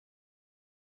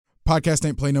Podcast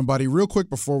Ain't Play Nobody. Real quick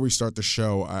before we start the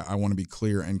show, I want to be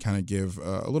clear and kind of give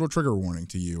a little trigger warning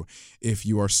to you if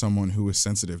you are someone who is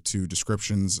sensitive to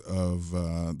descriptions of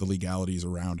the legalities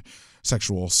around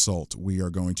sexual assault. We are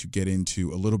going to get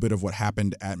into a little bit of what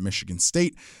happened at Michigan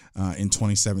State in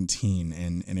 2017.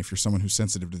 And if you're someone who's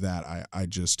sensitive to that, I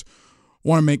just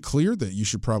want to make clear that you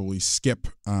should probably skip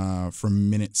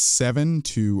from minute 7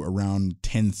 to around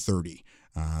 10:30.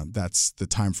 That's the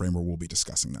time frame where we'll be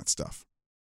discussing that stuff.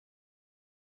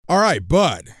 All right,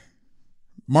 Bud.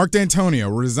 Mark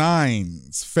Dantonio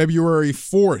resigns February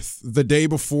 4th, the day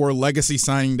before Legacy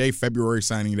Signing Day, February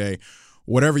Signing Day,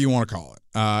 whatever you want to call it.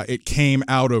 It came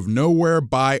out of nowhere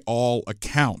by all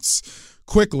accounts.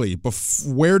 Quickly,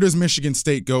 where does Michigan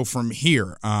State go from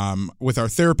here? With our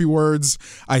therapy words,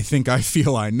 I think, I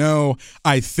feel, I know.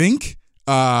 I think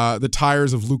the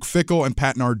tires of Luke Fickell and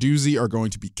Pat Narduzzi are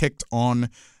going to be kicked on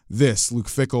this. Luke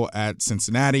Fickell at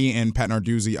Cincinnati and Pat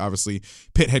Narduzzi, obviously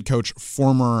Pitt head coach,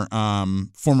 former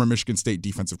Michigan State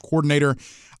defensive coordinator.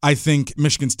 I think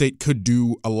Michigan State could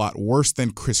do a lot worse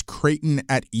than Chris Creighton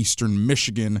at Eastern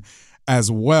Michigan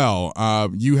as well.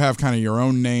 You have kind of your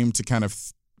own name to kind of,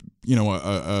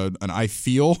 an I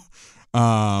feel.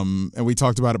 And we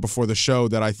talked about it before the show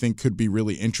that I think could be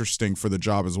really interesting for the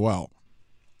job as well.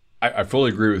 I fully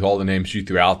agree with all the names you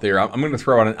threw out there. I'm going to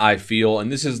throw out an I feel,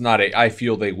 and this is not a I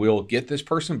feel they will get this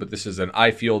person, but this is an I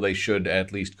feel they should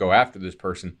at least go after this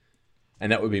person,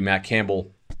 and that would be Matt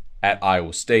Campbell at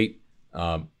Iowa State.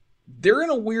 They're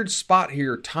in a weird spot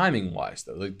here timing-wise,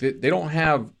 though. Like they don't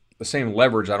have the same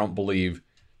leverage, I don't believe,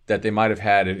 that they might have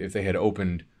had if they had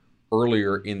opened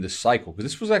earlier in the cycle,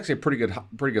 because this was actually a pretty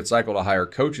good cycle to hire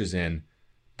coaches in,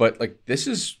 but like this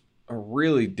is a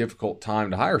really difficult time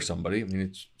to hire somebody. I mean,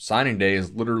 it's signing day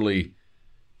is literally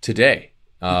today.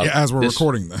 As we're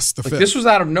recording this, the 5th. This was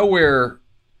out of nowhere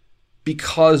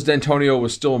because Dantonio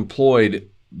was still employed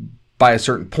by a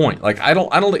certain point. Like I don't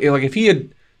like if he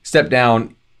had stepped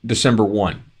down December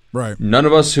 1, right? None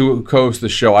of us who co-host the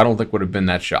show, I don't think would have been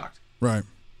that shocked, right?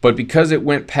 But because it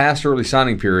went past early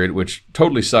signing period, which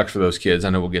totally sucks for those kids. I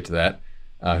know we'll get to that.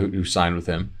 Who signed with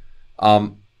him?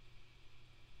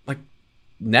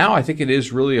 Now I think it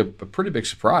is really a pretty big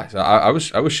surprise. I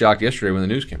was shocked yesterday when the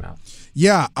news came out.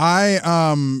 Yeah,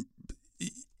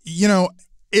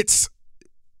 it's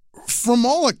from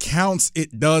all accounts,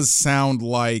 it does sound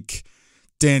like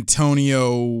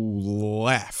Dantonio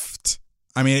left.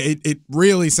 I mean, it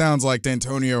really sounds like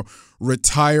Dantonio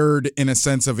retired in a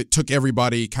sense of it took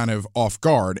everybody kind of off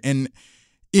guard. And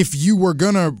if you were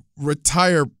going to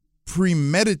retire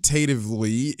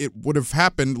premeditatively, it would have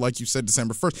happened, like you said,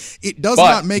 December 1st. It does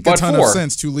not make a ton of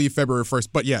sense to leave February 1st,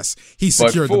 but yes, he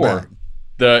secured the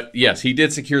bag. Yes, he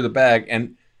did secure the bag,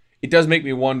 and it does make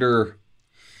me wonder,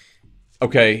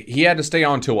 okay, he had to stay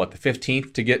on till what, the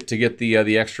 15th to get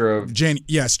the extra?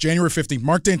 Yes, January 15th.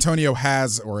 Mark Dantonio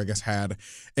had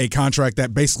a contract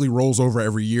that basically rolls over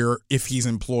every year if he's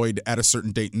employed at a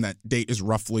certain date, and that date is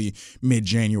roughly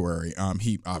mid-January.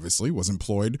 He obviously was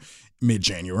employed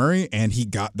mid-January, and he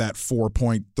got that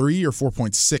 $4.3 or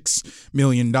 $4.6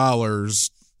 million.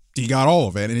 He got all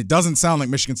of it, and it doesn't sound like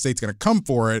Michigan State's going to come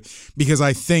for it because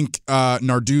I think I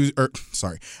think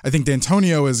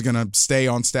Dantonio is going to stay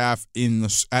on staff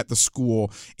at the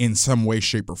school in some way,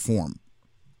 shape, or form.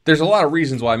 There's a lot of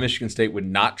reasons why Michigan State would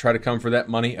not try to come for that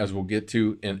money, as we'll get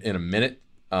to in a minute.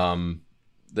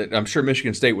 That I'm sure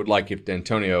Michigan State would like if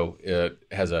Dantonio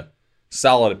has a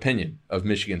solid opinion of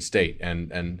Michigan State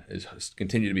and is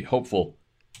continue to be hopeful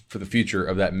for the future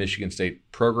of that Michigan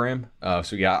State program.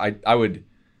 I would.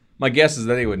 My guess is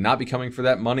that they would not be coming for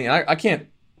that money. And I can't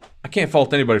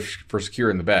fault anybody for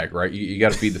securing the bag, right? You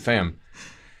got to feed the fam.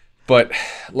 But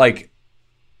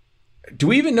do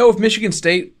we even know if Michigan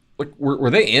State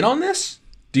were they in on this?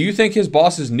 Do you think his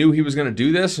bosses knew he was going to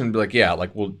do this and be like, yeah,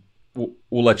 we'll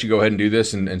let you go ahead and do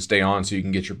this and stay on so you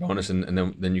can get your bonus and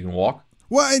then you can walk?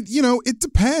 Well, it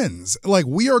depends. I'm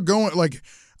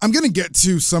going to get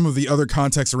to some of the other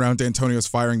context around Dantonio's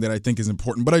firing that I think is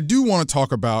important, but I do want to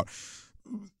talk about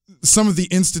some of the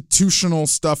institutional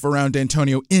stuff around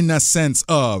Dantonio in a sense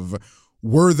of,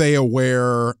 were they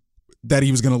aware that he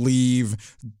was going to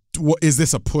leave? Is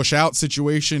this a push-out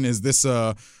situation? Is this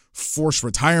a forced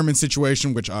retirement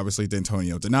situation, which obviously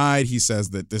Dantonio denied? He says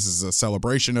that this is a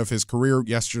celebration of his career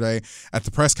yesterday at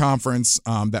the press conference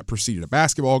that preceded a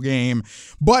basketball game.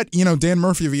 But, Dan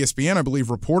Murphy of ESPN, I believe,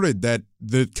 reported that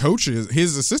the coaches,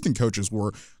 his assistant coaches,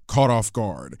 were caught off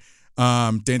guard.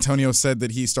 Dantonio said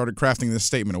that he started crafting this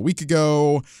statement a week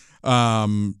ago.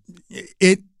 You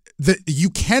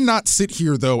cannot sit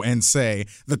here, though, and say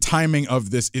the timing of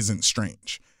this isn't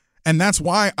strange. And that's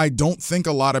why I don't think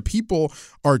a lot of people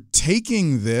are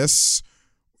taking this,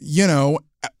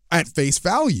 at face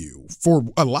value for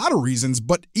a lot of reasons.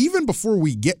 But even before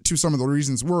we get to some of the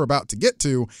reasons we're about to get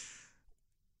to,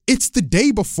 it's the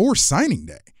day before signing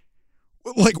day.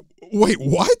 Like, wait,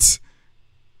 what?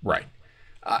 Right.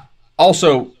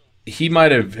 Also, he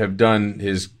might have done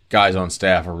his guys on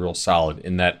staff a real solid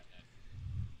in that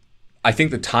I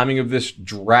think the timing of this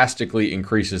drastically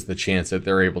increases the chance that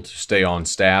they're able to stay on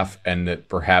staff and that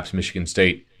perhaps Michigan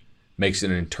State makes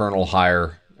an internal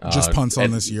hire. Just punts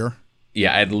on this year?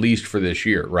 Yeah, at least for this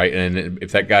year, right? And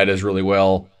if that guy does really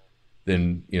well,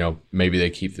 then, maybe they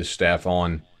keep the staff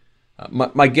on.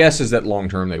 My guess is that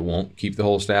long-term they won't keep the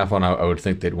whole staff on. I would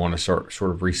think they'd want to sort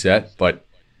of reset. But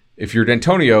if you're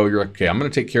D'Antonio, you're like, okay, I'm going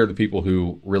to take care of the people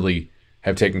who really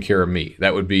have taken care of me.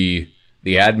 That would be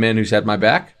the admin who's had my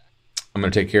back. I'm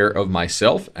going to take care of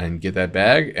myself and get that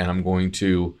bag, and I'm going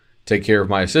to take care of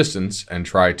my assistants and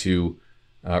try to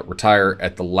retire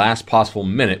at the last possible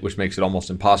minute, which makes it almost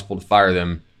impossible to fire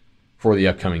them for the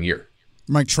upcoming year.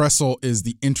 Mike Tressel is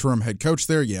the interim head coach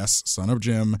there. Yes, son of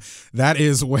Jim. That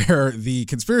is where the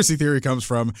conspiracy theory comes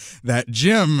from, that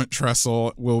Jim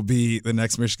Tressel will be the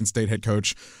next Michigan State head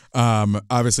coach.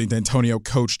 Obviously, D'Antonio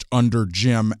coached under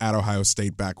Jim at Ohio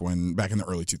State back in the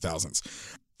early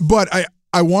 2000s. But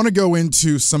I want to go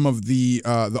into some of the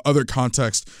other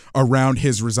context around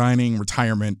his resigning,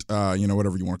 retirement,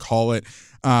 whatever you want to call it.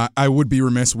 We would be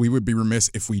remiss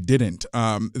if we didn't.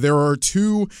 There are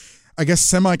two, I guess,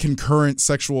 semi-concurrent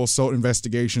sexual assault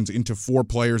investigations into 4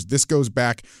 players. This goes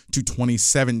back to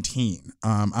 2017.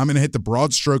 I'm going to hit the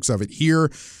broad strokes of it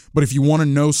here, but if you want to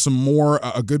know some more,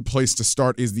 a good place to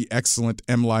start is the excellent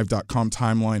MLive.com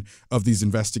timeline of these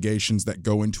investigations that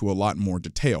go into a lot more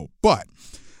detail. But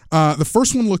the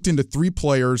first one looked into 3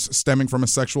 players stemming from a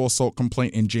sexual assault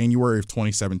complaint in January of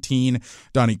 2017.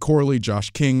 Donnie Corley, Josh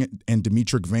King, and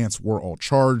Demetric Vance were all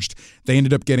charged. They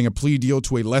ended up getting a plea deal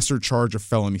to a lesser charge of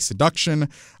felony seduction.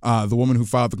 The woman who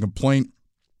filed the complaint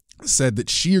said that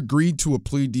she agreed to a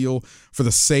plea deal for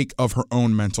the sake of her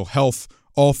own mental health.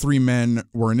 All 3 men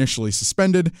were initially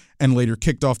suspended and later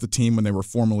kicked off the team when they were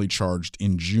formally charged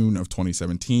in June of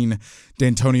 2017.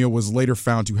 D'Antonio was later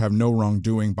found to have no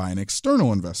wrongdoing by an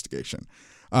external investigation.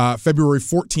 February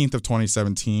 14th of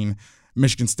 2017,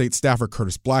 Michigan State staffer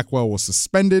Curtis Blackwell was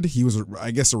suspended. He was,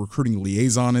 I guess, a recruiting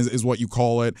liaison is what you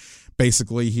call it.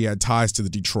 Basically, he had ties to the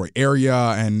Detroit area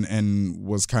and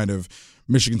was kind of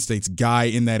Michigan State's guy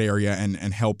in that area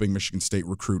and helping Michigan State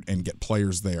recruit and get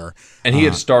players there. And he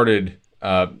had started...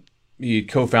 he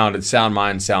co-founded Sound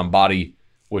Mind, Sound Body,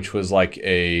 which was like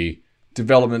a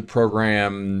development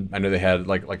program. I know they had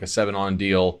like a 7-on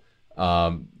deal.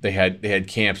 They had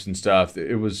camps and stuff.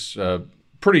 It was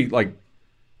pretty, like,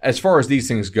 as far as these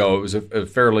things go, it was a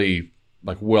fairly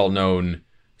like well-known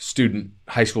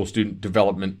high school student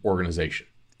development organization.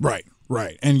 Right.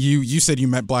 And you said you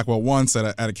met Blackwell once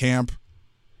at a camp.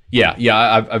 Yeah.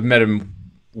 I've met him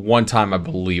one time, I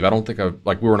believe. I don't think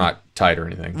we were not tight or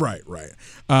anything. Right.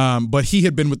 But he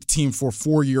had been with the team for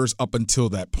 4 years up until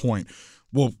that point.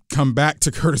 We'll come back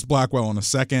to Curtis Blackwell in a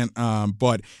second.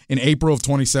 But in April of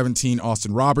 2017,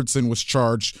 Austin Robertson was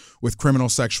charged with criminal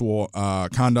sexual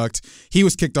conduct. He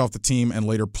was kicked off the team and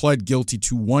later pled guilty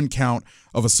to 1 count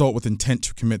of assault with intent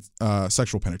to commit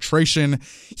sexual penetration.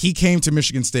 He came to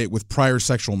Michigan State with prior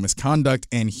sexual misconduct,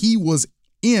 and he was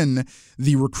in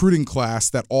the recruiting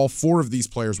class that all 4 of these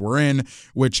players were in,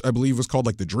 which I believe was called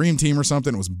like the Dream Team or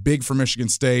something. It was big for Michigan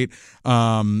State,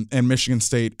 and Michigan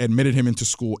State admitted him into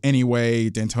school anyway.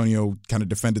 D'Antonio kind of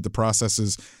defended the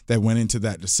processes that went into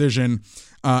that decision.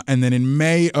 And then in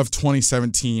May of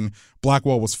 2017,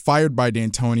 Blackwell was fired by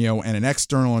D'Antonio, and an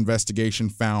external investigation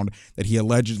found that he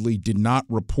allegedly did not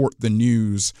report the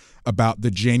news about the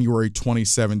January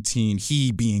 2017,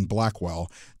 he being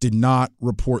Blackwell, did not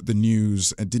report the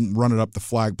news and didn't run it up the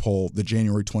flagpole, the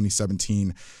January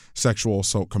 2017 sexual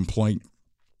assault complaint,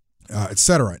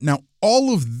 etc. Now,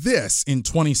 all of this in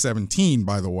 2017,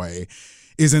 by the way,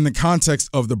 is in the context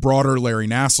of the broader Larry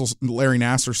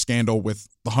Nassar scandal with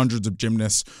the hundreds of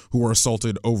gymnasts who were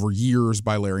assaulted over years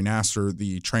by Larry Nassar,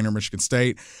 the trainer of Michigan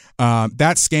State.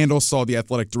 That scandal saw the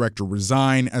athletic director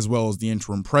resign as well as the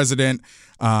interim president.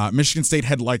 Michigan State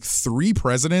had like 3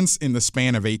 presidents in the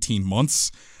span of 18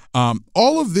 months.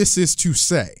 All of this is to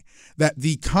say that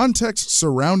the context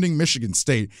surrounding Michigan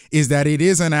State is that it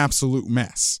is an absolute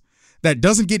mess. That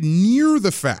doesn't get near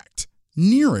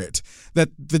it, that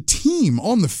the team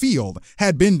on the field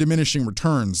had been diminishing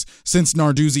returns since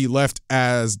Narduzzi left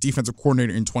as defensive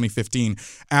coordinator in 2015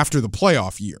 after the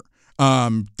playoff year.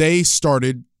 They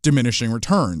started diminishing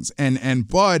returns. And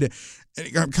Bud,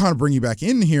 I'm kind of bring you back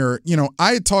in here.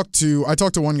 I talked to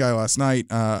one guy last night,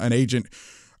 an agent.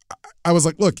 I was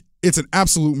like, look, it's an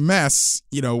absolute mess.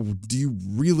 Would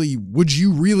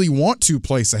you really want to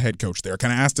place a head coach there?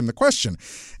 Kind of asked him the question.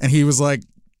 And he was like,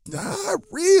 not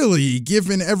really,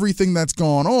 given everything that's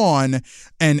gone on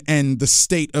and the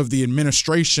state of the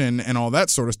administration and all that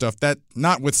sort of stuff, that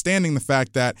notwithstanding the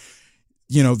fact that,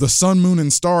 the sun, moon,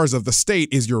 and stars of the state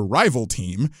is your rival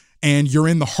team and you're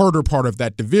in the harder part of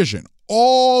that division.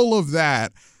 All of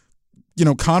that,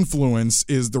 confluence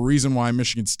is the reason why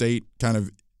Michigan State kind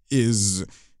of is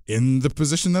in the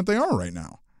position that they are right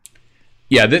now.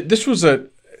 Yeah, this was an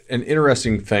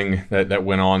interesting thing that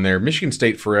went on there. Michigan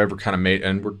State forever kind of made,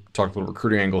 and we're talking a little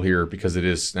recruiting angle here because it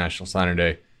is National Signing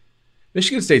Day.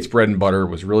 Michigan State's bread and butter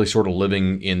was really sort of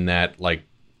living in that like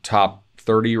top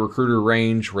 30 recruiter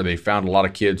range where they found a lot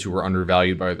of kids who were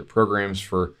undervalued by their programs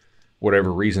for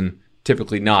whatever reason.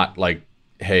 Typically not like,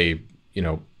 hey,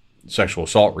 sexual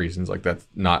assault reasons. Like I'm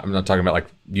not talking about like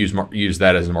use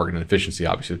that as a marketing efficiency,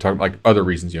 obviously. I'm talking about like other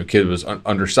reasons, kid was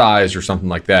undersized or something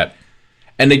like that.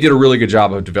 And they did a really good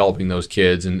job of developing those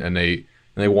kids, and they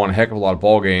won a heck of a lot of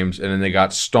ball games, and then they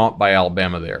got stomped by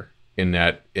Alabama there in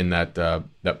that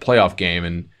playoff game,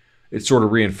 and it sort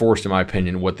of reinforced, in my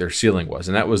opinion, what their ceiling was,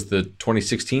 and that was the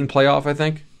 2016 playoff, I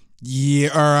think.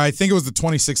 Yeah, or I think it was the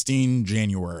 2016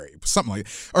 January, something like,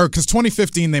 or because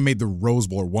 2015 they made the Rose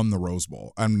Bowl or won the Rose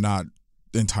Bowl. I'm not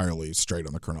entirely straight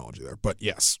on the chronology there, but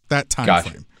yes, that time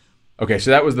frame. Okay,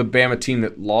 so that was the Bama team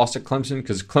that lost at Clemson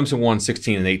because Clemson won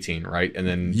 16 and 18, right? And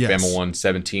then Bama won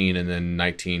 17 and then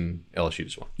 19 LSU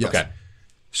just won. Yes. Okay,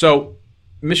 so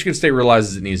Michigan State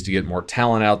realizes it needs to get more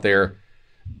talent out there.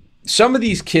 Some of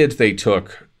these kids they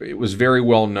took, it was very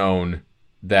well known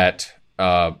that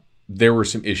there were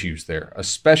some issues there,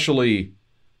 especially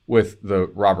with the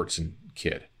Robertson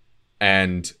kid.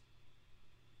 And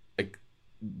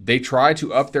they tried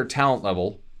to up their talent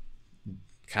level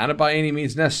kind of by any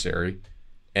means necessary,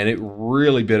 and it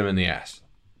really bit him in the ass.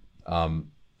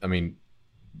 And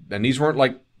these weren't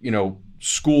like,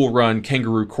 school run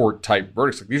kangaroo court type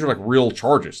verdicts. Like, these are like real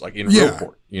charges, like in real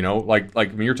court, like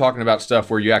when you're talking about stuff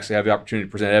where you actually have the opportunity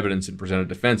to present evidence and present a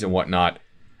defense and whatnot,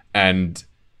 and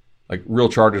like real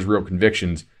charges, real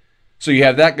convictions. So you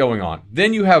have that going on.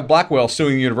 Then you have Blackwell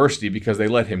suing the university because they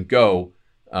let him go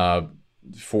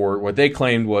for what they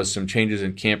claimed was some changes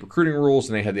in camp recruiting rules,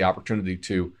 and they had the opportunity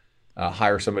to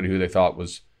hire somebody who they thought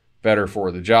was better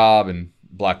for the job, and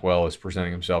Blackwell is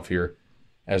presenting himself here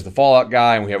as the fallout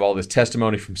guy, and we have all this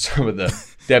testimony from some of the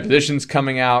depositions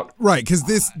coming out. Right, because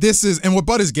this is, and what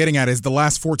Bud is getting at is the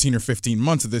last 14 or 15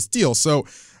 months of this deal. So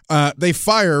they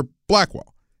fire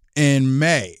Blackwell in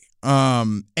May.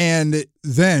 And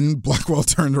then Blackwell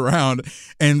turned around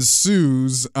and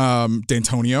sues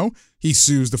D'Antonio. He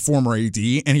sues the former AD,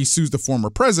 and he sues the former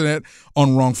president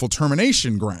on wrongful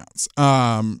termination grounds.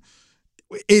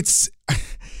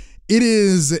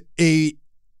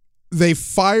 They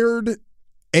fired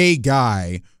a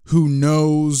guy who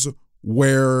knows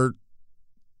where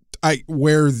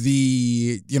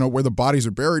the bodies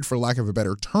are buried, for lack of a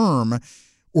better term,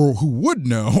 or who would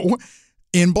know,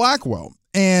 in Blackwell.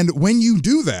 And when you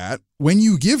do that, when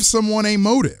you give someone a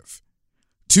motive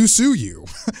to sue you,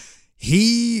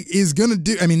 he is going to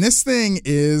do, this thing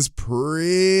is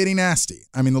pretty nasty.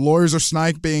 The lawyers are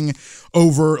sniping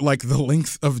over like the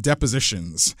length of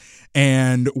depositions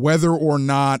and whether or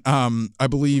not,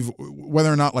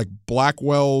 like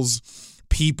Blackwell's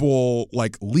people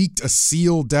like leaked a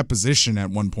sealed deposition at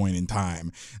one point in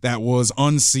time that was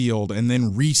unsealed and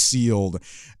then resealed.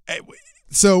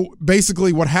 So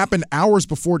basically what happened hours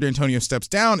before D'Antonio steps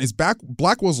down is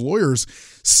Blackwell's lawyers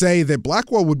say that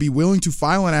Blackwell would be willing to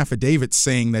file an affidavit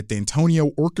saying that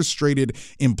D'Antonio orchestrated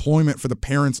employment for the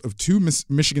parents of two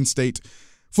Michigan State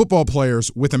football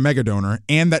players with a mega donor,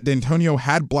 and that D'Antonio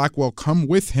had Blackwell come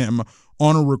with him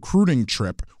on a recruiting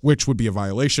trip, which would be a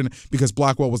violation because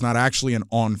Blackwell was not actually an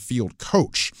on-field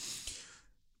coach.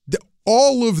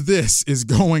 All of this is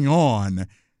going on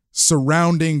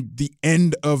surrounding the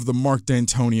end of the Mark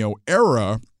D'Antonio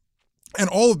era. And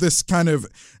all of this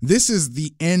this is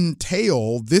the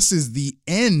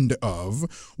end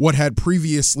of what had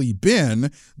previously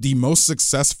been the most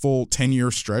successful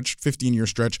 10-year stretch, 15-year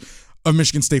stretch of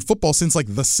Michigan State football since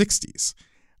like the 60s.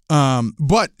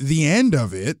 But the end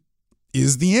of it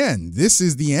is the end. This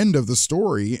is the end of the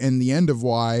story and the end of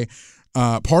why,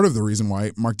 part of the reason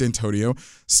why Mark D'Antonio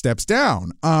steps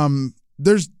down.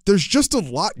 There's just a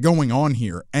lot going on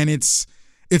here, and it's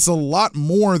it's a lot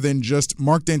more than just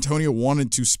Mark D'Antonio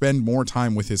wanted to spend more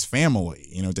time with his family.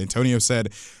 D'Antonio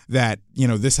said that,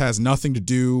 this has nothing to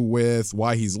do with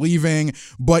why he's leaving,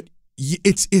 but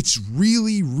it's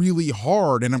really, really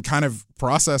hard. And I'm kind of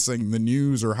processing the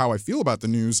news, or how I feel about the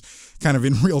news, kind of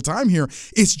in real time here.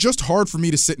 It's just hard for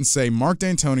me to sit and say Mark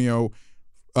D'Antonio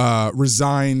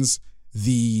resigns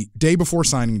the day before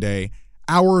signing day,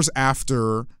 hours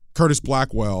after Curtis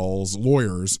Blackwell's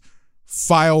lawyers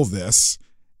file this,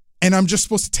 and I'm just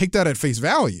supposed to take that at face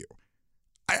value.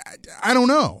 I don't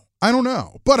know.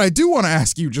 But I do want to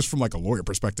ask you, just from like a lawyer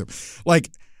perspective, like,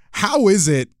 how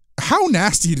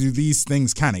nasty do these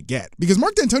things kind of get? Because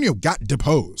Mark D'Antonio got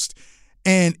deposed,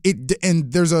 and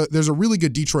there's a really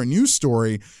good Detroit news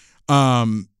story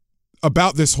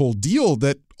about this whole deal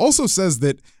that also says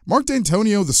that Mark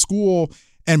D'Antonio, the school,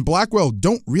 and Blackwell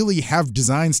don't really have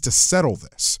designs to settle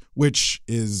this, which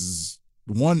is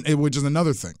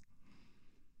another thing.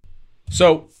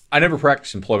 So I never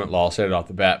practiced employment law, I'll say it off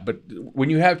the bat, but when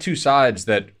you have two sides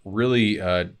that really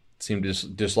seem to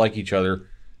dislike each other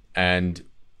and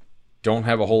don't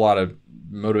have a whole lot of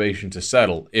motivation to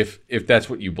settle, if that's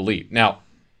what you believe. Now,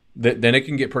 then it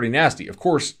can get pretty nasty. Of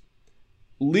course,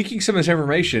 leaking some of this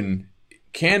information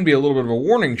can be a little bit of a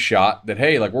warning shot that,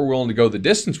 hey, like, we're willing to go the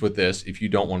distance with this if you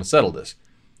don't want to settle this.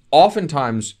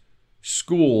 Oftentimes,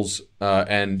 schools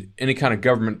and any kind of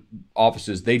government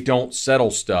offices, they don't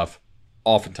settle stuff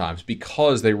oftentimes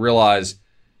because they realize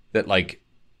that, like,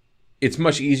 it's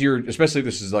much easier, especially if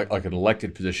this is like an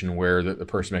elected position where the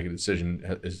person making the decision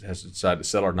has to decide to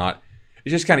settle or not.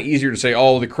 It's just kind of easier to say,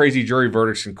 oh, the crazy jury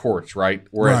verdicts in courts, right?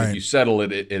 Whereas if you settle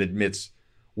it, it admits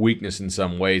weakness in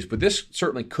some ways. But this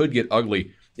certainly could get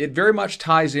ugly. It very much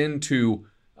ties into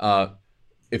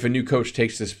if a new coach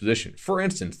takes this position. For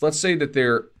instance, let's say that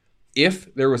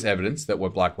if there was evidence that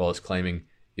what Blackwell is claiming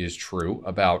is true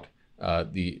about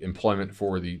the employment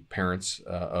for the parents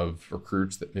of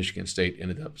recruits that Michigan State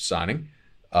ended up signing,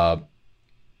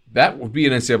 that would be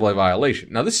an NCAA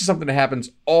violation. Now, this is something that happens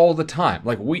all the time.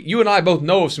 Like, you and I both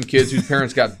know of some kids whose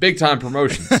parents got big time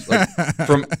promotions, like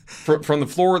from the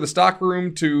floor of the stock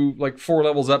room to like 4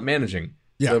 levels up, managing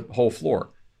the whole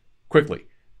floor quickly.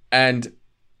 And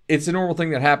it's a normal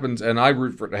thing that happens, and I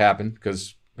root for it to happen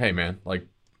because, hey, man, like,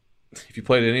 if you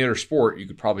played any other sport, you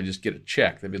could probably just get a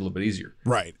check. That'd be a little bit easier,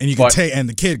 right? And and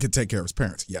the kid could take care of his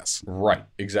parents. Yes, right,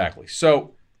 exactly.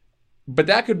 So, but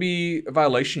that could be a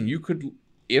violation. You could,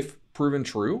 if proven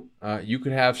true, you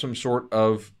could have some sort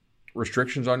of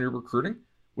restrictions on your recruiting,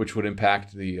 which would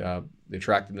impact the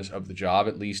attractiveness of the job,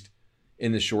 at least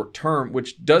in the short term.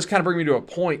 Which does kind of bring me to a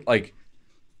point. Like,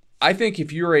 I think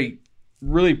if you're a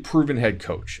really proven head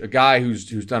coach, a guy who's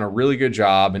done a really good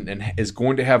job and is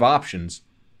going to have options,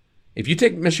 if you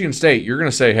take Michigan State, you're going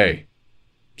to say, hey,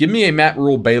 give me a Matt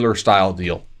Rule Baylor style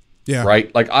deal. Yeah.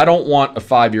 Right? Like, I don't want a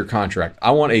 5-year contract.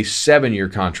 I want a 7-year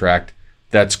contract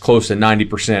that's close to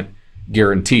 90%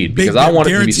 guaranteed, because I want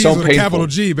it to be so painful. Capital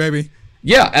G, baby.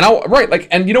 Yeah,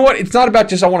 and you know what? It's not about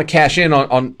just I want to cash in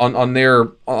on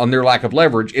their lack of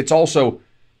leverage. It's also,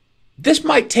 this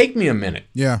might take me a minute.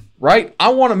 Yeah. Right? I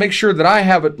want to make sure that I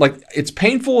have it, like, it's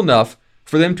painful enough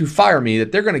for them to fire me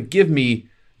that they're going to give me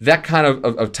that kind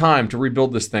of time to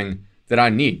rebuild this thing that I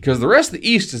need, because the rest of the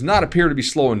East does not appear to be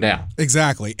slowing down.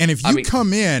 Exactly. And if you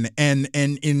come in and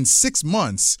in 6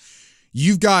 months,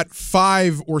 you've got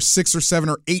 5 or 6 or 7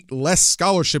 or 8 less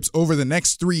scholarships over the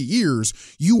next 3 years,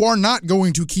 you are not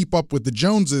going to keep up with the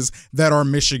Joneses that are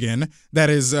Michigan,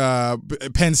 that is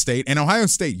Penn State, and Ohio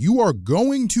State. You are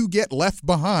going to get left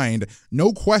behind,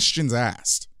 no questions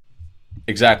asked.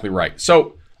 Exactly right.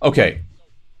 So, okay,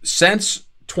 since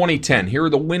 2010, here are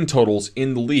the win totals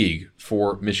in the league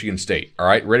for Michigan State. All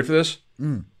right, ready for this?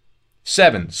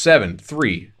 7, 7,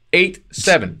 3, 8,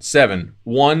 7, 7,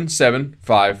 1, 7,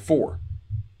 5, 4.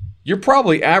 You're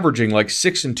probably averaging like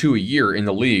 6 and 2 a year in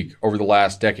the league over the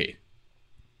last decade.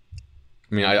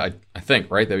 I mean, I think,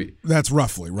 right? That's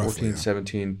roughly. 14, yeah.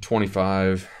 17,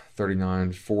 25,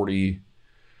 39, 40,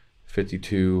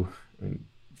 52,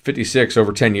 56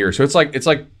 over 10 years. So it's like,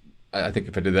 I think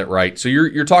if I did that right. So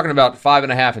you're talking about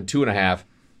 5.5 and 2.5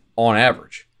 on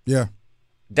average. Yeah.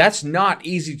 That's not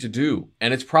easy to do,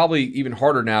 and it's probably even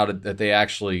harder now that they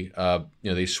actually,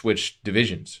 they switched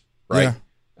divisions, right?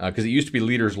 Because it used to be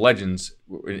Leaders Legends,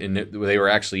 and they were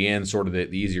actually in sort of the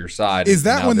easier side. Is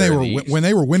that when they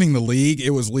were winning the league?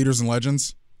 It was Leaders and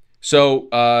Legends. So,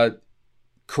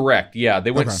 correct. Yeah,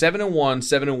 they went 7-1,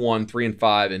 7-1,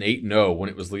 3-5, and 8-0 when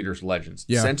it was Leaders and Legends.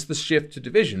 Yeah. Since the shift to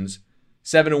divisions,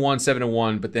 7-1,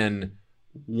 7-1, but then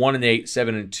 1-8,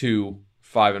 7-2,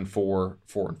 5-4,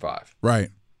 4-5.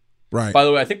 Right. By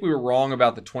the way, I think we were wrong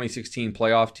about the 2016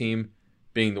 playoff team.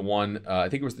 being the one, I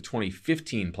think it was the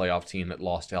 2015 playoff team that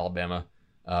lost to Alabama,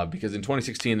 because in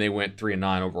 2016 they went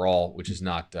 3-9 overall, which is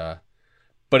not,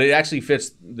 but it actually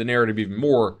fits the narrative even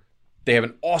more. They have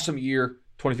an awesome year,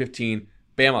 2015.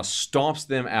 Bama stomps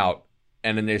them out,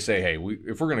 and then they say, hey,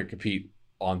 if we're going to compete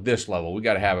on this level, we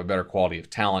got to have a better quality of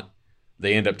talent.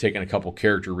 They end up taking a couple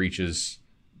character reaches.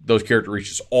 Those character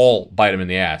reaches all bite them in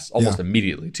the ass almost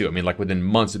immediately, too. I mean, like within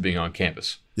months of being on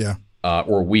campus. Yeah.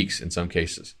 Or weeks in some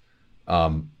cases. I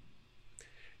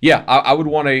would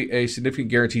want a significant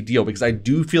guaranteed deal because I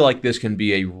do feel like this can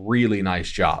be a really nice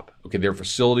job. Okay, their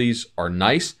facilities are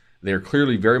nice. They're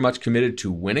clearly very much committed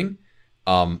to winning.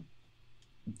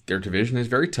 Their division is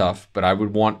very tough, but I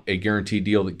would want a guaranteed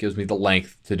deal that gives me the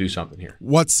length to do something here.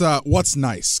 What's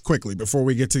nice, quickly, before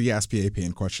we get to the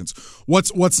AskPAPN questions?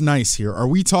 What's nice here? Are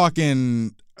we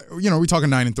talking, are we talking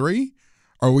 9-3?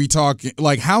 Are we talking,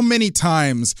 like, how many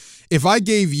times, if I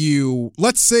gave you,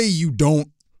 let's say you don't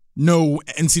know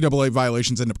NCAA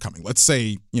violations end up coming. Let's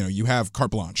say, you have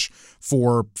carte blanche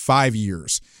for 5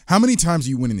 years. How many times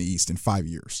do you win in the East in 5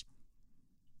 years?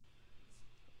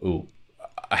 Ooh,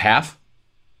 a half?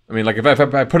 I mean, like if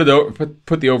I put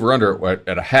the over under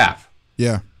at a half,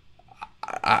 yeah,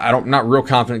 I'm not real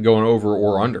confident going over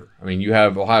or under. I mean, you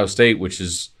have Ohio State, which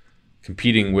is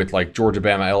competing with like Georgia,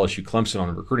 Bama, LSU, Clemson on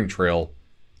a recruiting trail.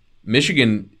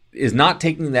 Michigan is not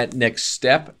taking that next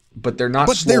step, but they're not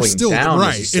slowing down right.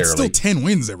 necessarily. It's still 10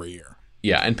 wins every year.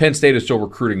 Yeah, and Penn State is still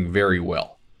recruiting very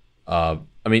well. I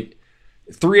mean,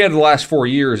 3 out of the last 4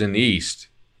 years in the East,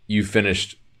 you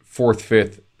finished 4th,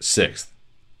 5th, 6th.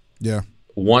 Yeah.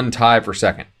 1 tie for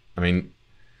 2nd. I mean,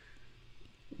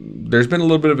 there's been a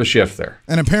little bit of a shift there.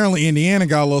 And apparently Indiana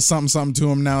got a little something to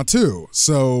them now too.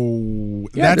 So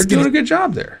yeah, they're doing a good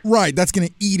job there. Right. That's going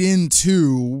to eat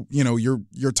into,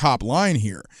 your top line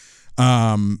here.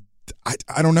 I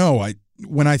don't know.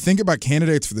 When I think about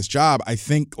candidates for this job, I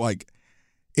think like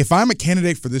if I'm a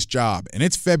candidate for this job and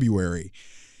it's February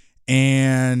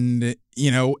and,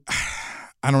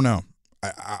 I don't know.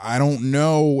 I don't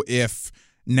know if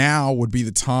now would be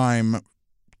the time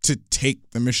to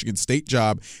take the Michigan State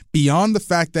job. Beyond the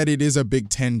fact that it is a Big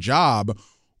Ten job,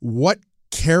 what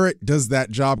carrot does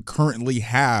that job currently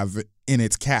have in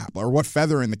its cap? Or what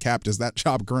feather in the cap does that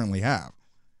job currently have?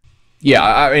 Yeah,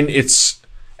 I mean, it's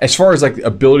as far as like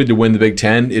ability to win the Big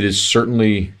Ten, it is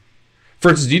certainly. For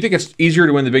instance, do you think it's easier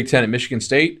to win the Big Ten at Michigan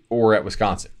State or at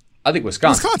Wisconsin? I think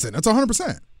Wisconsin. Wisconsin, that's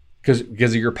 100%. Because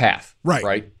of your path,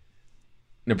 right?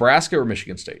 Nebraska or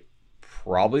Michigan State?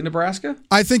 Probably Nebraska.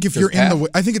 I think if you're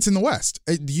I think it's in the West.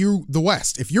 The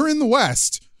West. If you're in the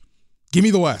West, give me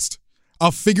the West.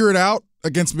 I'll figure it out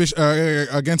against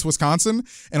Wisconsin,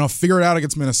 and I'll figure it out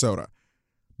against Minnesota.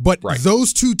 But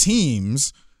those two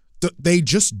teams, they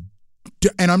just.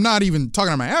 And I'm not even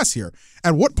talking on my ass here.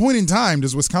 At what point in time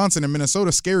does Wisconsin and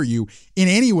Minnesota scare you in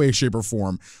any way, shape, or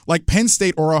form, like Penn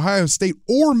State or Ohio State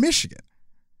or Michigan?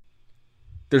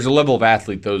 There's a level of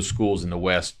athlete those schools in the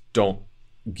West don't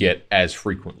get as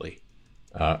frequently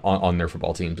on their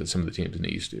football teams as some of the teams in the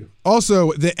East do.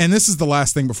 Also, and this is the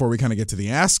last thing before we kind of get to the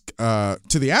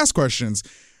ask questions.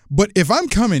 But if I'm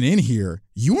coming in here,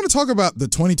 you want to talk about the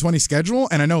 2020 schedule?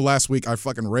 And I know last week I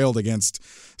fucking railed against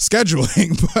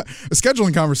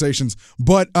scheduling conversations.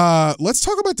 But let's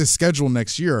talk about the schedule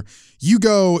next year. You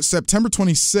go September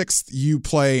 26th, you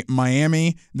play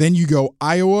Miami. Then you go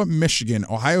Iowa, Michigan,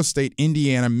 Ohio State,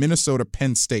 Indiana, Minnesota,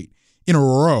 Penn State in a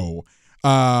row.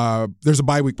 There's a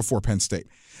bye week before Penn State.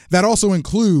 That also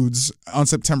includes, on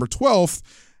September 12th,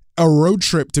 a road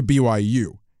trip to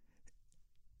BYU.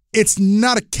 It's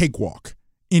not a cakewalk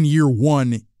in year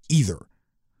one either.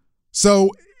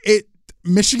 So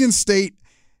Michigan State,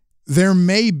 there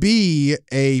may be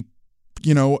a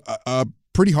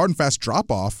pretty hard and fast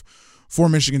drop off for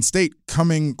Michigan State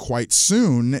coming quite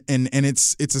soon, and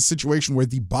it's a situation where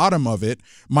the bottom of it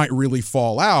might really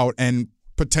fall out, and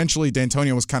potentially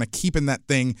D'Antonio was kind of keeping that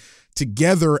thing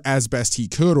together as best he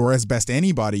could, or as best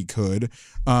anybody could,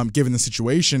 given the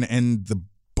situation, and the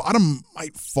bottom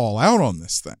might fall out on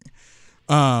this thing.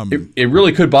 It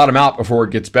really could bottom out before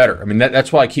it gets better. I mean,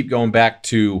 that's why I keep going back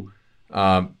to.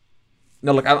 No,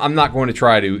 look, I'm not going to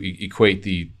try to equate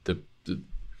the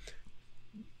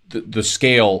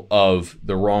scale of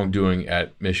the wrongdoing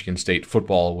at Michigan State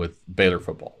football with Baylor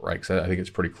football, right? Because I think it's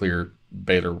pretty clear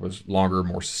Baylor was longer,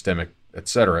 more systemic, et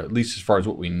cetera, at least as far as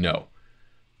what we know.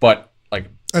 But like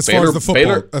as far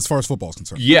as football is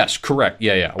concerned, yes, correct,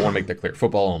 yeah. I want to make that clear.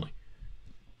 Football only.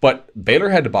 But Baylor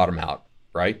had to bottom out,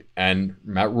 right? And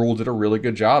Matt Rule did a really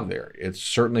good job there. It's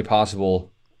certainly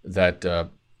possible that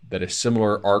that a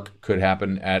similar arc could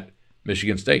happen at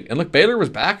Michigan State. And look, Baylor was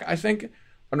back, I think,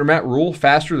 under Matt Rule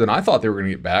faster than I thought they were going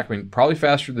to get back. I mean, probably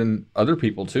faster than other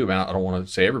people too. Man, I don't want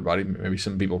to say everybody. Maybe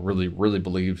some people really, really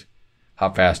believed how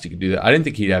fast he could do that. I didn't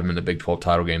think he'd have him in the Big 12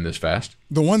 title game this fast.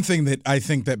 The one thing that I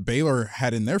think that Baylor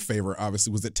had in their favor,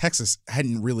 obviously, was that Texas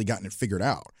hadn't really gotten it figured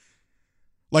out.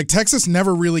 Like, Texas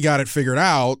never really got it figured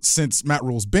out since Matt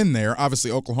Rule's been there.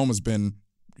 Obviously, Oklahoma's been,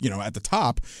 at the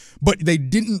top, but they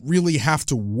didn't really have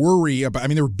to worry about,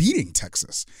 they were beating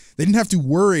Texas. They didn't have to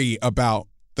worry about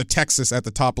the Texas at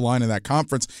the top line of that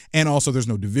conference, and also there's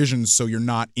no divisions, so you're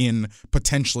not in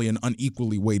potentially an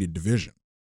unequally weighted division.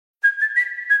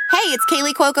 Hey, it's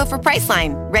Kaylee Cuoco for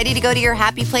Priceline. Ready to go to your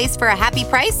happy place for a happy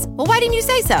price? Well, why didn't you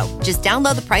say so? Just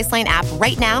download the Priceline app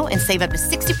right now and save up to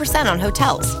 60% on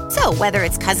hotels. So whether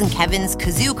it's Cousin Kevin's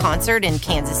Kazoo Concert in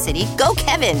Kansas City, go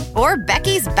Kevin, or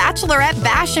Becky's Bachelorette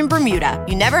Bash in Bermuda,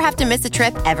 you never have to miss a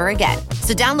trip ever again.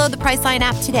 So download the Priceline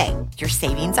app today. Your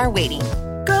savings are waiting.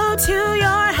 Go to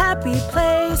your happy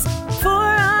place for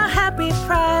a happy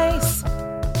price.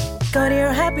 Go to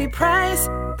your happy price,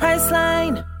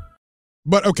 Priceline.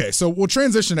 But okay, so we'll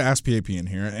transition to Ask PAP in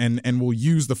here, and we'll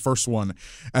use the first one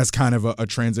as kind of a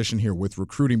transition here with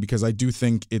recruiting, because I do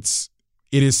think it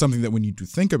is something that we need to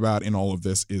think about in all of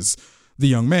this is the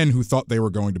young men who thought they were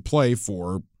going to play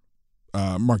for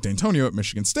Mark D'Antonio at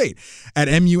Michigan State. At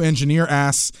MU Engineer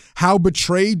asks, how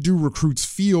betrayed do recruits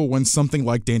feel when something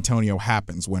like D'Antonio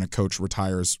happens, when a coach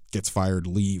retires, gets fired,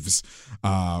 leaves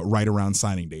right around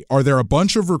signing day? Are there a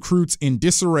bunch of recruits in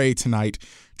disarray tonight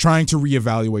trying to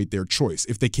reevaluate their choice?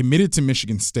 If they committed to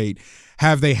Michigan State,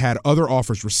 have they had other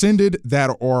offers rescinded that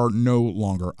are no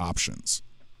longer options?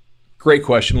 Great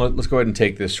question. Let's go ahead and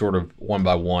take this sort of one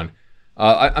by one.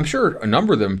 I'm sure a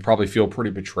number of them probably feel pretty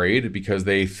betrayed because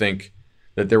they think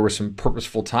that there was some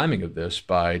purposeful timing of this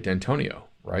by D'Antonio,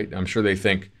 right? I'm sure they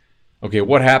think, okay,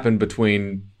 what happened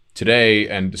between today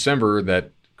and December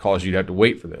that caused you to have to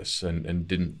wait for this and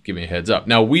didn't give me a heads up?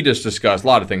 Now, we just discussed a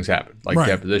lot of things happened, like right.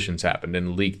 Depositions happened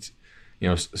and leaked,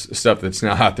 stuff that's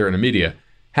now out there in the media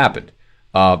happened.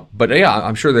 But yeah,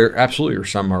 I'm sure there absolutely are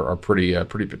some are pretty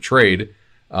betrayed.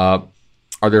 Are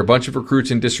there a bunch of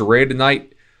recruits in disarray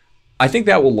tonight? I think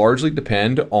that will largely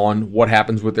depend on what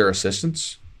happens with their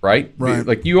assistants, right?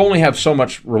 Like, you only have so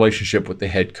much relationship with the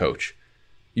head coach.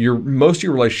 Most of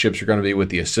your relationships are going to be with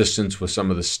the assistants, with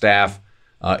some of the staff.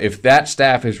 If that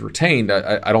staff is retained,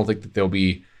 I don't think that they'll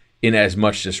be in as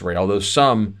much disarray, although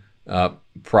some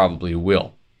probably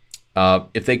will.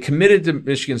 If they committed to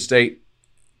Michigan State,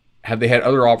 have they had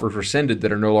other offers rescinded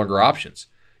that are no longer options?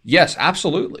 Yes,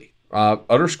 absolutely.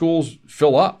 Other schools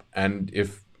fill up, and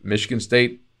if Michigan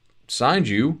State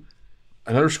signs you,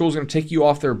 another school is going to take you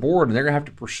off their board, and they're going to have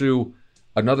to pursue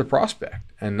another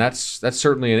prospect, and that's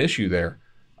certainly an issue there.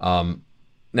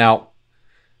 Now,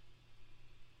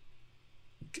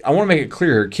 I want to make it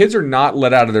clear here: kids are not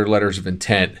let out of their letters of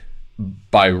intent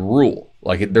by rule.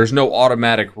 Like, there's no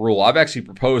automatic rule. I've actually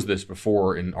proposed this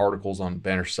before in articles on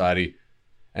Banner Society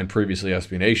and previously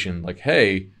SB Nation. Like,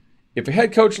 hey, if a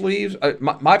head coach leaves,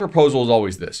 my proposal is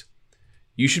always this: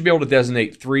 you should be able to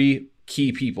designate 3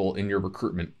 key people in your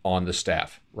recruitment on the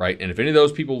staff, right? And if any of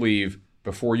those people leave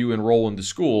before you enroll into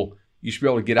school, you should be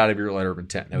able to get out of your letter of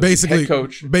intent. Now, basically, head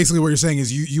coach, what you're saying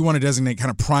is you want to designate kind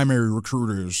of primary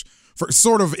recruiters for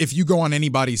sort of, if you go on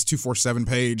anybody's 247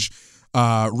 page,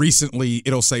 recently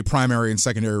it'll say primary and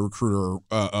secondary recruiter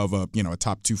of a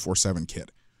top 247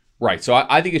 kid. Right. So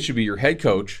I think it should be your head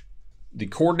coach, the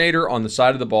coordinator on the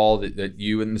side of the ball that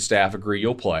you and the staff agree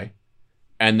you'll play.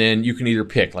 And then you can either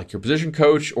pick like your position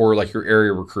coach or like your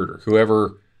area recruiter,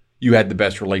 whoever you had the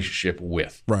best relationship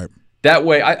with. Right. That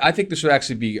way, I think this would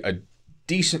actually be a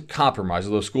decent compromise,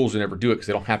 although schools would never do it because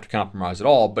they don't have to compromise at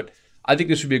all. But I think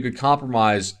this would be a good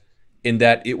compromise in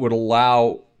that it would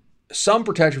allow some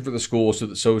protection for the school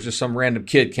so it's just some random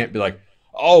kid can't be like,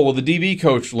 oh, well, the DB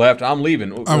coach left, I'm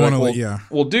leaving. I want to leave, yeah.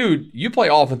 Well, dude, you play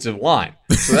offensive line.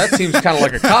 So that seems kind of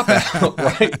like a cop-out,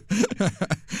 right?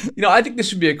 I think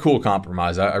this would be a cool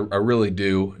compromise. I really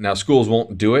do. Now, schools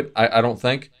won't do it, I don't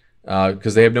think,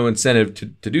 because they have no incentive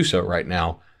to do so right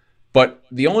now. But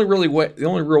the only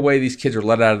real way these kids are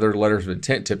let out of their letters of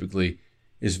intent typically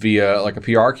is via like a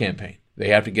PR campaign. They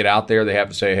have to get out there. They have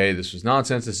to say, hey, this is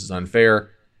nonsense. This is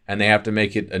unfair. And they have to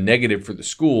make it a negative for the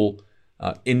school.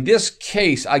 In this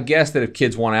case, I guess that if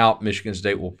kids want out, Michigan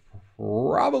State will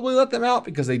probably let them out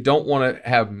because they don't want to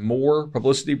have more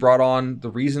publicity brought on the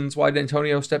reasons why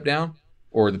D'Antonio stepped down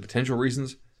or the potential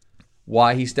reasons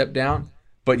why he stepped down.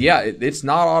 But yeah, it's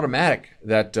not automatic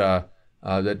that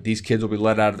that these kids will be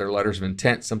let out of their letters of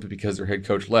intent simply because their head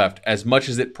coach left, as much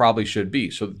as it probably should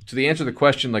be. So to the answer to the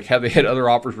question, like, have they had other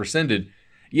offers rescinded?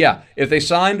 Yeah, if they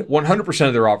signed, 100%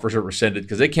 of their offers are rescinded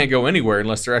because they can't go anywhere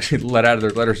unless they're actually let out of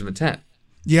their letters of intent.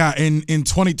 Yeah, in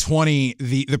 2020,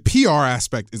 the PR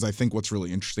aspect is, I think, what's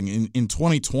really interesting. In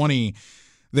 2020,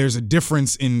 there's a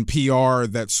difference in PR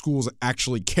that schools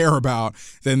actually care about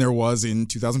than there was in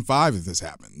 2005 if this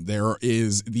happened. There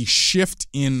is the shift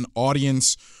in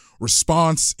audience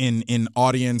response, in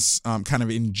audience kind of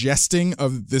ingesting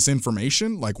of this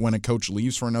information, like when a coach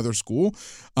leaves for another school.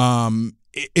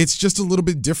 It's just a little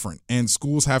bit different, and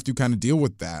schools have to kind of deal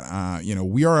with that.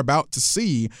 We are about to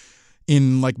see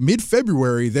in like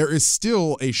mid-February, there is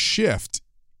still a shift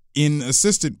in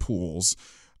assistant pools.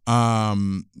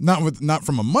 Not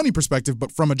from a money perspective,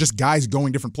 but from just guys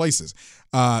going different places.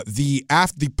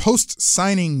 The post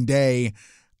signing day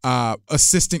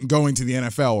assistant going to the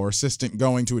NFL or assistant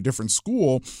going to a different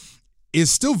school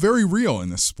is still very real in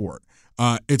this sport.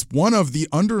 It's one of the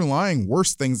underlying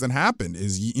worst things that happened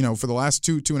is, for the last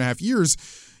 2.5 years,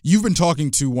 you've been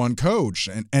talking to one coach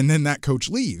and then that coach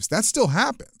leaves. That still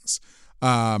happens.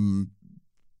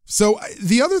 So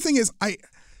the other thing is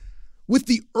with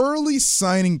the early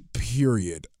signing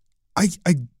period,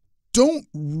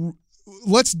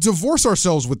 let's divorce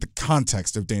ourselves with the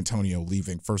context of D'Antonio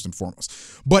leaving first and foremost.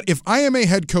 But if I am a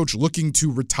head coach looking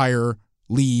to retire,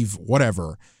 leave,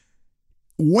 whatever,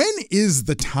 when is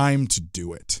the time to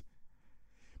do it?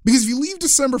 Because if you leave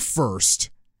December 1st,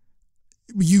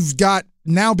 you've got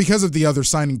now, because of the other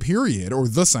signing period or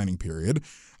the signing period,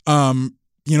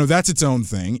 that's its own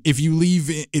thing. If you leave,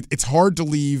 it's hard to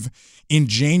leave in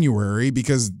January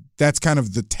because that's kind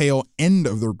of the tail end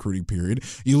of the recruiting period.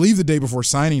 You leave the day before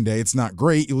signing day, it's not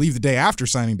great. You leave the day after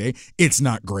signing day, it's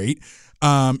not great.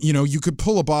 You could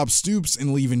pull a Bob Stoops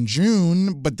and leave in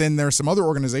June, but then there are some other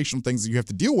organizational things that you have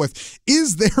to deal with.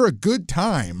 Is there a good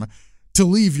time to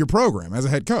leave your program as a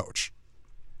head coach?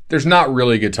 There's not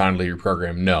really a good time to leave your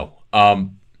program, no.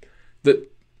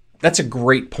 That's a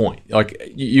great point.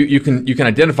 Like you can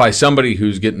identify somebody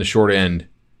who's getting the short end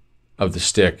of the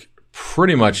stick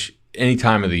pretty much any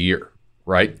time of the year,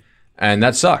 right? And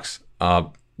that sucks.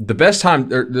 The best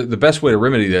way to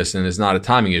remedy this, and it's not a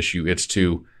timing issue, it's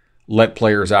to let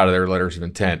players out of their letters of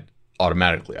intent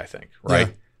automatically, I think, right?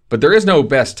 Yeah. But there is no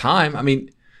best time. I mean,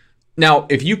 now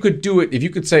if you could do it, if you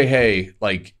could say, hey,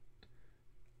 like,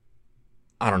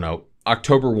 I don't know,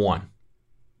 October 1.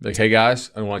 Like, hey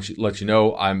guys, I want to let you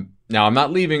know I'm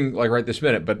not leaving like right this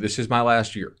minute, but this is my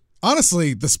last year.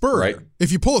 Honestly, the Spurrier. Right?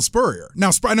 If you pull a Spurrier, now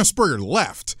I know Spurrier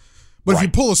left, but if you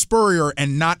pull a Spurrier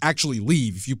and not actually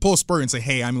leave, if you pull a Spurrier and say,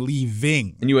 hey, I'm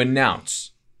leaving, and you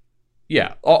announce,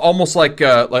 yeah, almost like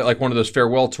one of those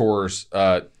farewell tours,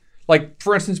 like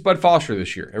for instance Bud Foster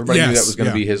this year. Everybody knew that was going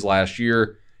to be his last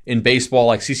year in baseball.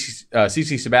 Like CC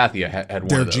Sabathia had one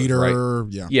Derek of those, Jeter,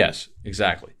 right? Yeah. Yes,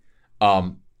 exactly.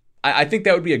 I think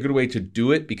that would be a good way to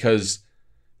do it because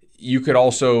you could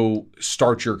also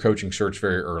start your coaching search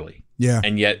very early. Yeah.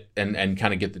 And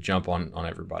kind of get the jump on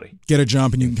everybody. Get a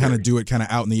jump, and you can kind of do it kind of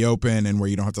out in the open and where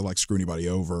you don't have to like screw anybody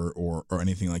over or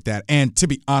anything like that. And to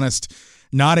be honest,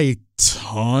 not a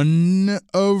ton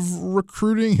of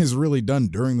recruiting is really done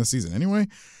during the season anyway.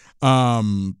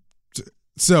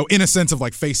 So in a sense of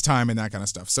like FaceTime and that kind of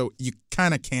stuff. So you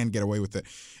kind of can get away with it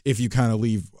if you kind of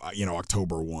leave,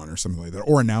 October 1 or something like that,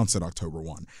 or announce it October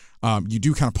 1. You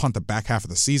do kind of punt the back half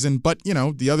of the season. But,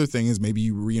 the other thing is maybe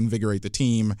you reinvigorate the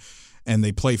team and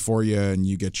they play for you and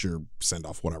you get your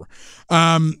send-off, whatever.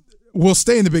 We'll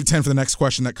stay in the Big Ten for the next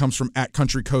question that comes from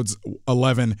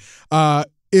 @CountryCodes11.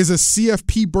 Is a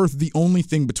CFP berth the only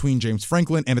thing between James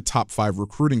Franklin and a top 5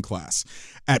 recruiting class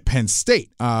at Penn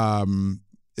State?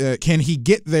 Can he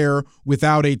get there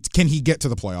can he get to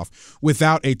the playoff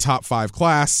without a top 5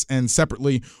 class? And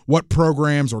separately, what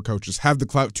programs or coaches have the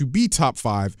clout to be top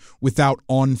 5 without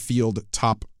on-field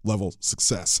top level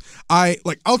success?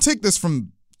 I'll take this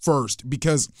from first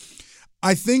because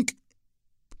I think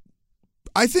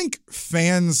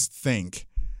fans think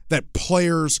that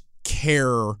players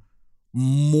care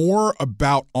more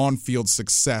about on-field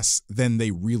success than they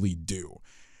really do.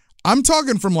 I'm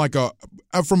talking from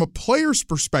from a player's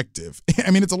perspective.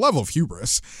 I mean, it's a level of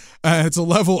hubris. It's a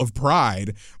level of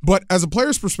pride. But as a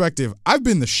player's perspective, I've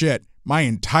been the shit my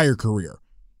entire career.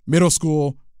 Middle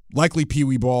school, likely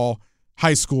peewee ball,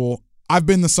 high school. I've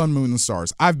been the sun, moon, and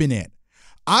stars. I've been it.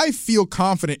 I feel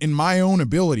confident in my own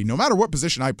ability, no matter what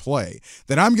position I play,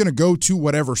 that I'm going to go to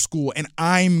whatever school and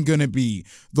I'm going to be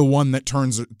the one that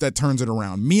turns it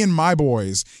around. Me and my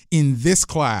boys in this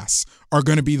class are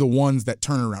going to be the ones that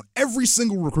turn it around. Every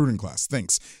single recruiting class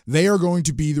thinks they are going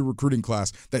to be the recruiting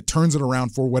class that turns it around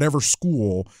for whatever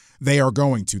school they are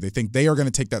going to. They think they are going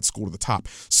to take that school to the top.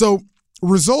 So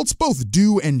results both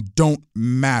do and don't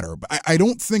matter. But I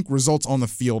don't think results on the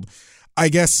field. I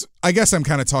guess I'm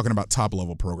kind of talking about top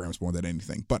level programs more than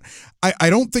anything. But I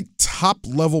don't think top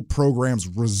level programs'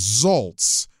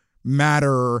 results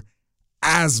matter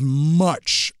as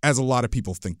much as a lot of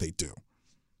people think they do.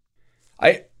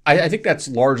 I think that's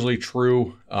largely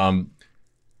true,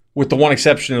 with the one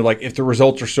exception of, like, if the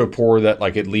results are so poor that,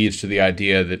 like, it leads to the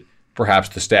idea that perhaps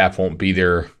the staff won't be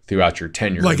there throughout your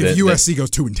tenure. Like if USC goes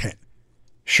 2-10.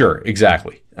 Sure,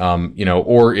 exactly.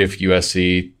 Or if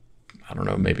USC, I don't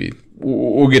know, maybe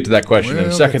we'll get to that question in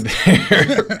a second.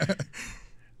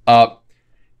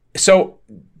 So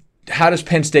how does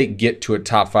Penn State get to a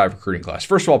top 5 recruiting class?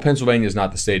 First of all, Pennsylvania is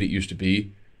not the state it used to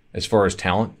be as far as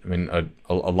talent. I mean,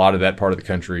 a lot of that part of the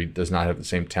country does not have the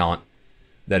same talent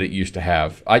that it used to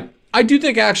have. I do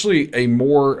think actually a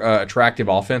more attractive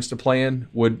offense to play in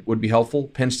would be helpful.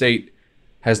 Penn State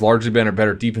has largely been a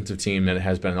better defensive team than it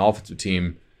has been an offensive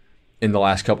team in the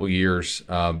last couple of years.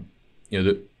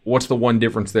 What's the one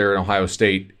difference there in Ohio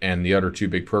State and the other two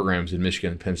big programs in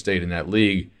Michigan and Penn State in that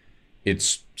league?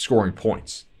 It's scoring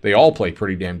points. They all play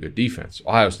pretty damn good defense.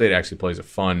 Ohio State actually plays a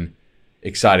fun,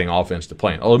 exciting offense to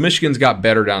play in. Although Michigan's got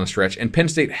better down the stretch, and Penn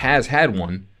State has had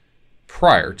one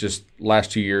prior. Just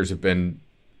last 2 years have been,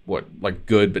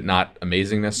 good but not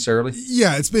amazing necessarily?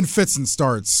 Yeah, it's been fits and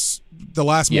starts. The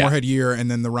last Moorhead year and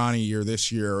then the Ronnie year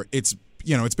this year, it's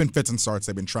been fits and starts.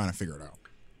 They've been trying to figure it out.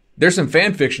 There's some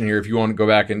fan fiction here if you want to go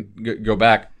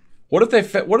back. What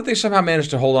if they somehow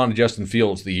managed to hold on to Justin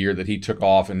Fields the year that he took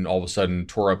off and all of a sudden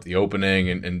tore up the opening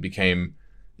and became,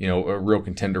 a real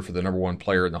contender for the number one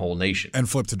player in the whole nation? And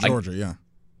flipped to Georgia, yeah.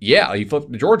 Yeah, he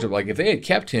flipped to Georgia. Like, if they had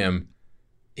kept him,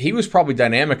 he was probably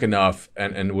dynamic enough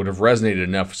and would have resonated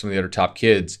enough with some of the other top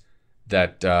kids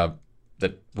that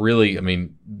really, I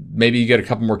mean, maybe you get a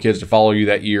couple more kids to follow you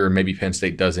that year, and maybe Penn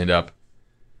State does end up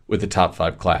with the top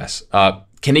 5 class.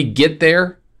 Can he get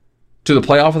there to the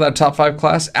playoff with that top 5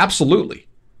 class? Absolutely.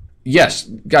 Yes,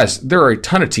 guys, there are a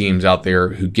ton of teams out there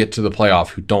who get to the playoff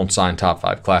who don't sign top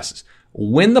 5 classes.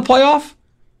 Win the playoff?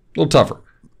 A little tougher.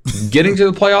 Getting to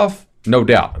the playoff? No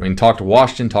doubt. I mean, talk to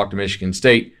Washington, talk to Michigan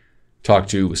State, talk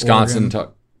to Wisconsin,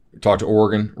 talk to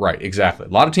Oregon. Right, exactly. A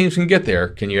lot of teams can get there.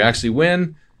 Can you actually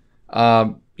win?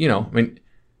 I mean,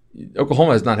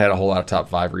 Oklahoma has not had a whole lot of top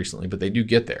 5 recently, but they do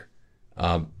get there.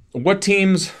 What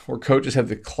teams or coaches have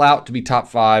the clout to be top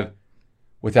 5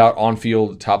 without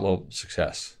on-field top-level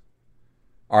success?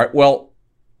 All right, well,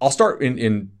 I'll start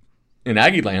in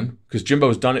Aggie land because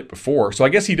Jimbo's done it before. So I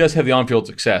guess he does have the on-field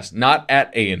success, not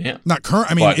at A&M. Not current.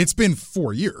 I mean, it's been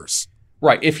 4 years.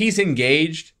 Right. If he's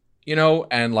engaged,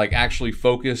 and like actually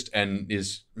focused and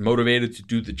is motivated to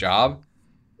do the job,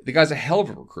 the guy's a hell of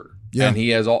a recruiter. Yeah. And he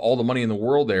has all the money in the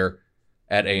world there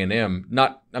at A&M.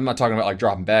 I'm not talking about like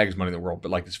dropping bags money in the world,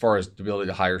 but like as far as the ability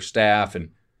to hire staff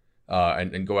and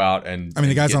go out and. I mean,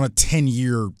 the guy's on a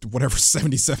 10-year, whatever,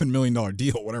 $77 million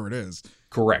deal, whatever it is.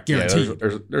 Correct. Guaranteed.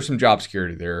 Yeah, there's some job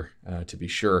security there, to be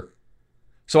sure.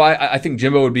 So I think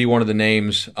Jimbo would be one of the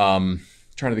names. Trying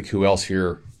to think who else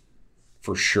here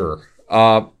for sure.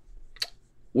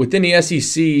 Within the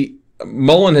SEC,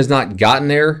 Mullen has not gotten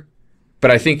there,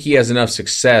 but I think he has enough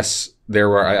success there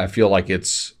where I feel like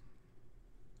it's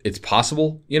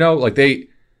possible.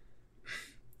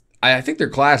 I think their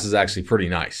class is actually pretty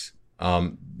nice.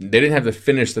 They didn't have the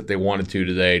finish that they wanted to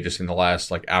today, just in the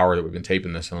last hour that we've been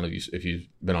taping this. I don't know if you've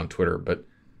been on Twitter, but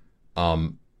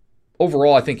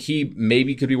overall, I think he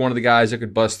maybe could be one of the guys that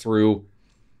could bust through. I'm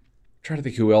trying to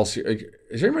think who else here.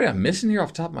 Is there anybody I'm missing here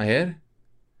off the top of my head?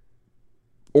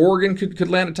 Oregon could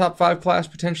land a top 5 class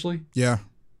potentially. Yeah.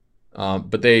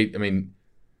 But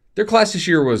their class this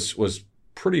year was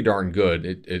pretty darn good.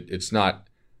 It's not.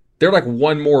 They're like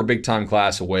one more big time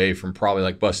class away from probably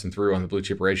like busting through on the blue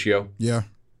chip ratio. Yeah.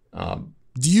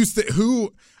 Do you think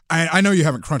who? I know you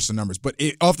haven't crunched the numbers, but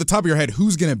off the top of your head,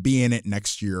 who's going to be in it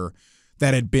next year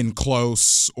that had been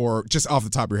close, or just off the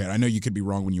top of your head? I know you could be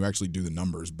wrong when you actually do the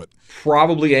numbers, but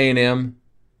probably A&M.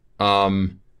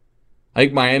 I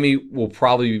think Miami will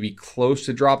probably be close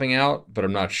to dropping out, but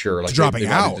I'm not sure. Like dropping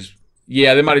out.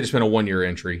 They might have just been a 1-year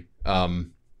entry. But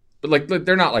like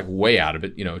they're not like way out of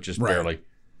it, just right. Barely.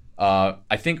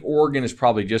 I think Oregon is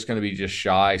probably just going to be just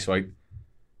shy. So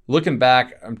looking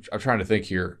back, I'm trying to think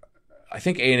here. I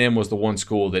think A&M was the one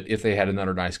school that if they had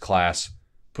another nice class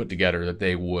put together, that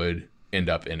they would end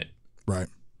up in it. Right.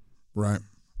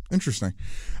 Interesting.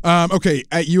 Okay,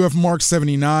 at UF Mark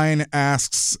 79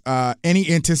 asks, any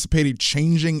anticipated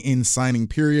changing in signing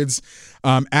periods,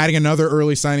 adding another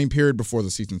early signing period before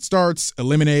the season starts,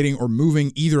 eliminating or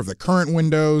moving either of the current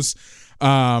windows.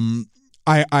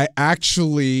 I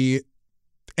actually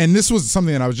and this was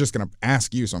something that I was just going to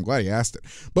ask you, so I'm glad you asked it.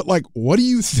 But like, what do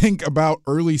you think about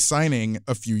early signing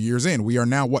a few years in? We are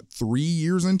now, 3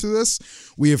 years into this?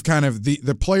 We have kind of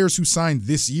the players who signed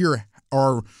this year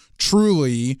are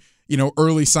truly,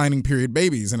 early signing period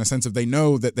babies in a sense of they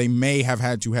know that they may have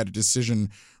had a decision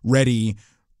ready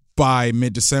by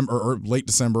mid-December or late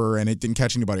December, and it didn't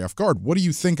catch anybody off guard. What do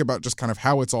you think about just kind of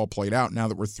how it's all played out now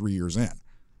that we're 3 years in?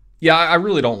 Yeah, I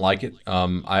really don't like it.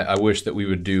 I wish that we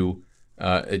would do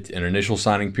an initial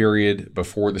signing period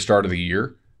before the start of the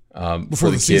year. Before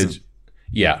the kids. Season.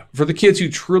 Yeah, for the kids who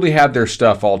truly have their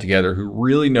stuff all together, who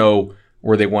really know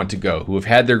where they want to go, who have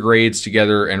had their grades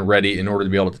together and ready in order to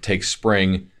be able to take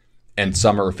spring and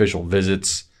summer official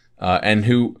visits, and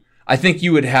who I think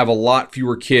you would have a lot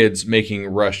fewer kids making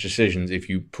rush decisions if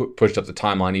you pushed up the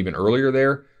timeline even earlier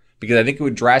there, because I think it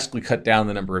would drastically cut down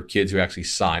the number of kids who actually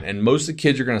sign. And most of the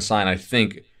kids you're going to sign, I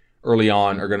think, early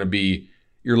on are going to be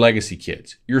your legacy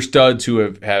kids, your studs who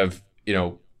have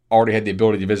already had the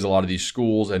ability to visit a lot of these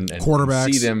schools and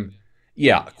quarterbacks. See them.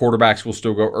 Yeah, quarterbacks will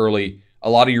still go early. A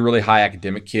lot of your really high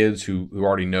academic kids who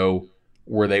already know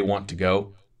where they want to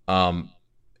go.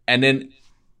 And then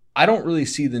I don't really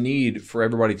see the need for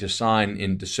everybody to sign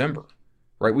in December,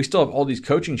 right? We still have all these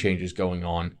coaching changes going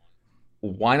on.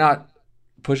 Why not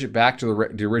push it back to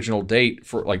the original date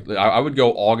for I would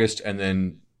go August and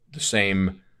then the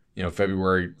same,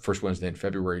 February, first Wednesday in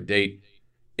February date.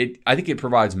 I think it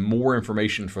provides more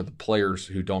information for the players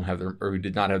who who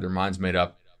did not have their minds made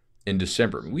up in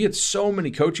December. We had so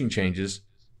many coaching changes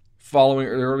following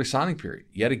the early signing period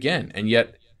yet again, and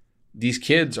yet these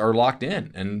kids are locked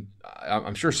in, and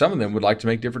I'm sure some of them would like to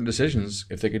make different decisions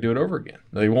if they could do it over again.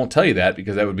 They won't tell you that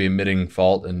because that would be admitting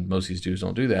fault, and most of these dudes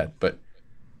don't do that. But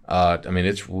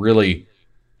it's really,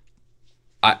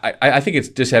 I think it's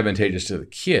disadvantageous to the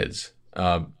kids,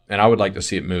 and I would like to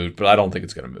see it moved, but I don't think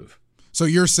it's going to move. So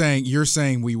you're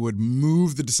saying we would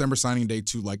move the December signing date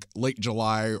to like late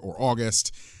July or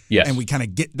August. Yes. And we kind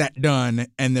of get that done,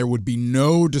 and there would be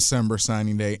no December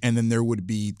signing day, and then there would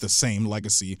be the same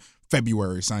legacy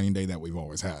February signing day that we've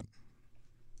always had.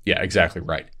 Yeah, exactly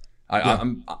right.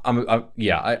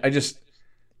 I just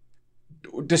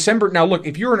December. Now, look,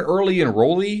 if you're an early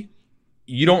enrollee,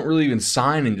 you don't really even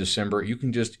sign in December. You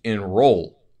can just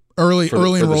enroll. Early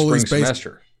enrollees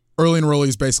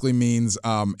basically means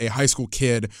a high school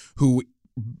kid who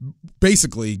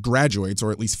basically graduates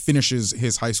or at least finishes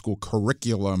his high school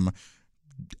curriculum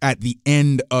at the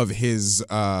end of his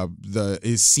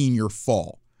senior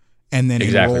fall, and then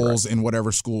enrolls in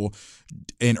whatever school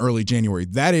in early January.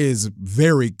 That is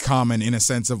very common in a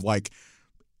sense of like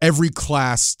every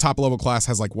class, top level class,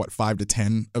 has 5 to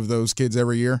 10 of those kids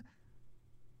every year.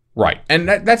 Right, and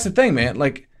that's the thing, man.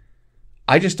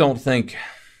 I just don't think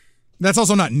that's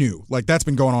also not new. That's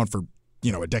been going on for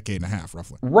a decade and a half,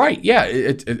 roughly. Right. Yeah.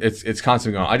 It's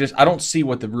constantly going on. I don't see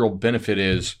what the real benefit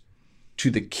is to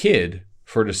the kid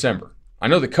for December. I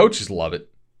know the coaches love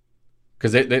it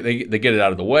because they get it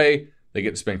out of the way. They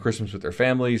get to spend Christmas with their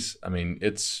families. I mean,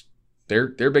 they're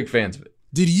big fans of it.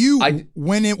 Did you,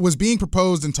 when it was being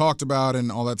proposed and talked about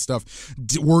and all that stuff,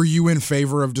 were you in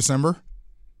favor of December?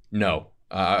 No.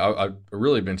 I've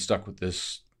really been stuck with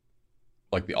this,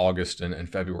 the August and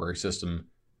February system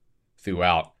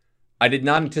throughout. I did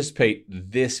not anticipate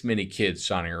this many kids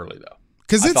signing early, though.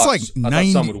 Because it's I thought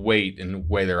some would wait and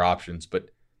weigh their options, but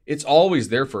it's always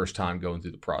their first time going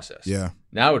through the process. Yeah.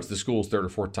 Now it's the school's third or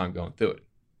fourth time going through it.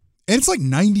 And it's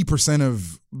 90%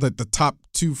 of the top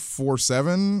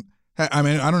 247. I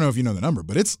mean, I don't know if you know the number,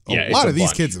 but it's a lot of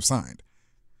these kids have signed.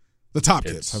 The top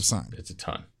kids have signed. It's a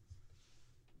ton.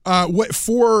 By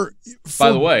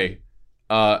the way,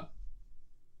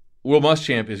 Will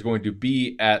Muschamp is going to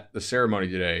be at the ceremony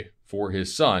today for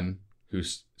his son,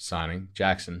 who's signing,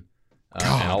 Jackson,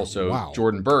 and also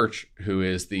Jordan Birch,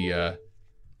 who's the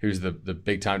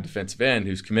big time defensive end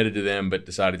who's committed to them but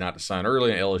decided not to sign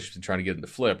early, and LSU's been trying to get him to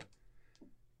flip.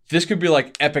 This could be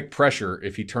epic pressure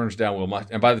if he turns down Will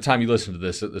Muschamp. And by the time you listen to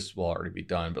this, this will already be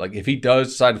done. But if he does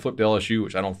decide to flip to LSU,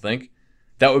 which I don't think,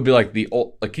 that would be the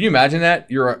old. Can you imagine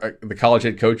that? You're the college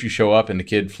head coach, you show up and the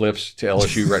kid flips to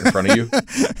LSU right in front of you,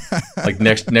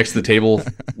 next to the table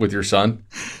with your son.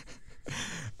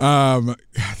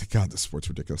 God, this sport's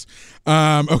ridiculous.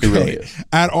 Okay. It really is.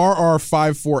 At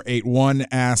RR5481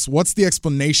 asks, what's the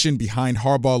explanation behind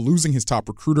Harbaugh losing his top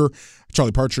recruiter,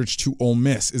 Charlie Partridge, to Ole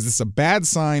Miss? Is this a bad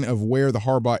sign of where the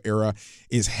Harbaugh era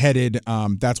is headed?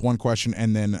 That's one question.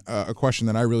 And then a question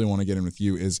that I really want to get in with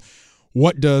you is,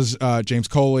 what does James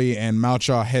Coley and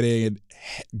Malchaw headed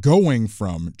going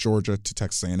from Georgia to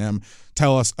Texas A&M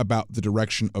tell us about the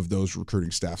direction of those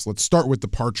recruiting staffs? Let's start with the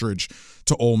Partridge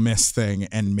to Ole Miss thing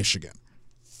and Michigan.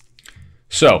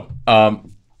 So,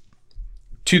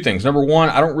 two things. Number one,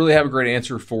 I don't really have a great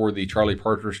answer for the Charlie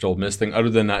Partridge to Ole Miss thing, other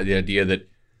than the idea that,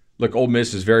 look, Ole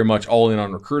Miss is very much all in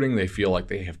on recruiting. They feel like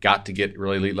they have got to get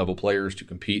really elite level players to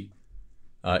compete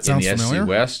in the familiar. SC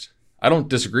West. I don't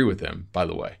disagree with them, by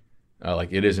the way.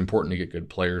 It is important to get good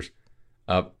players.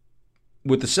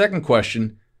 With the second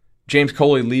question, James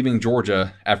Coley leaving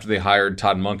Georgia after they hired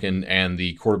Todd Monken and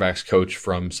the quarterback's coach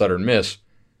from Southern Miss,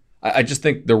 I just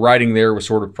think the writing there was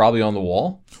sort of probably on the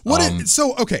wall.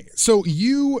 So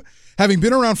you, having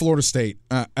been around Florida State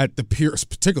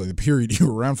particularly the period you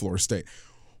were around Florida State,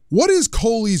 what is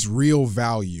Coley's real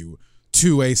value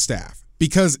to a staff?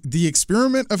 Because the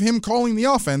experiment of him calling the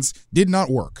offense did not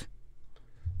work.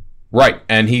 Right,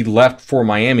 and he left for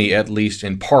Miami at least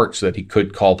in part so that he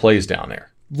could call plays down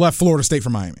there. Left Florida State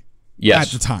for Miami. Yes.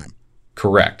 At the time.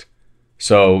 Correct.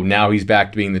 So now he's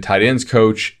back to being the tight ends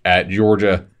coach at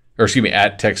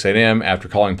at Texas A&M after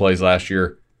calling plays last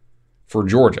year for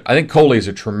Georgia. I think Coley is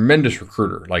a tremendous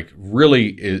recruiter. Really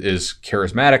is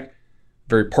charismatic,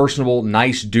 very personable,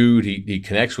 nice dude. He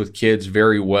connects with kids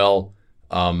very well.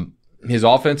 His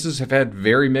offenses have had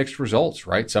very mixed results,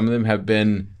 right? Some of them have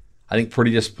been, I think,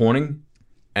 pretty disappointing,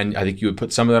 and I think you would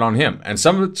put some of that on him. And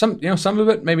some of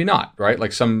it maybe not, right?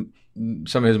 Like some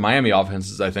of his Miami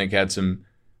offenses, I think, had some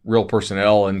real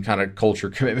personnel and kind of culture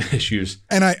commitment issues.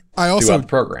 And I also throughout the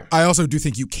program. I also do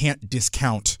think you can't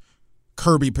discount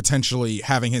Kirby potentially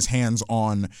having his hands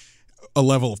on a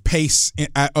level of pace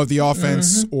of the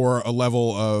offense, or a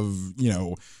level of,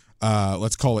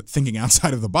 let's call it thinking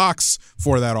outside of the box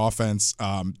for that offense.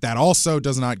 That also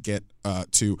does not get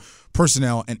to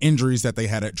personnel and injuries that they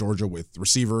had at Georgia with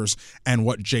receivers, and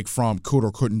what Jake Fromm could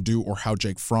or couldn't do, or how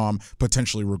Jake Fromm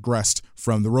potentially regressed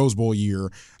from the Rose Bowl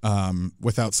year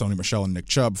without Sony Michel and Nick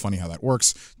Chubb, funny how that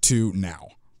works, to now.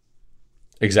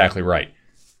 Exactly right.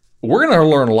 We're going to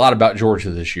learn a lot about Georgia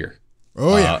this year.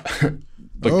 Oh, yeah.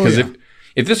 Because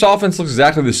if this offense looks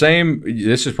exactly the same,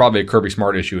 this is probably a Kirby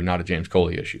Smart issue and not a James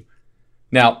Coley issue.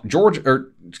 Now,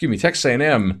 Texas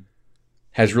A&M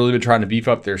has really been trying to beef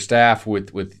up their staff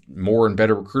with more and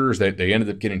better recruiters. They ended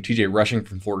up getting TJ Rushing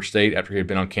from Florida State after he had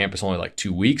been on campus only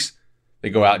 2 weeks. They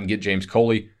go out and get James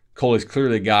Coley. Coley's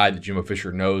clearly a guy that Jimbo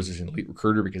Fisher knows is an elite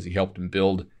recruiter because he helped him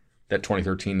build that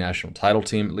 2013 national title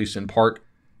team, at least in part.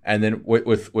 And then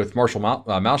with Marshall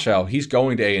Malchow, he's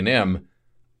going to A&M.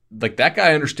 That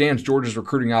guy understands Georgia's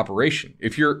recruiting operation.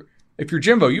 If you're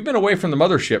Jimbo, you've been away from the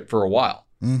mothership for a while,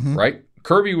 right?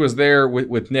 Kirby was there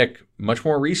with Nick much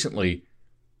more recently.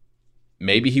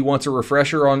 Maybe he wants a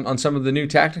refresher on some of the new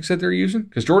tactics that they're using,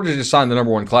 because Georgia just signed the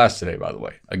number 1 class today, by the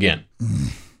way. Again,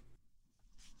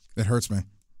 it hurts me.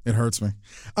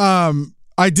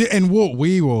 I did, and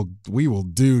we will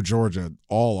do Georgia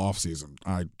all offseason.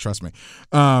 Trust me.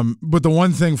 But the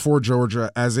one thing for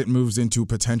Georgia as it moves into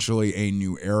potentially a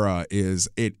new era is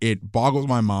it boggles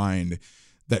my mind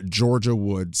that Georgia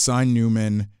would sign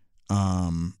Newman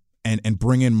and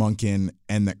bring in Monken,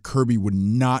 and that Kirby would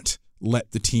not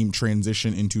let the team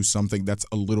transition into something that's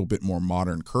a little bit more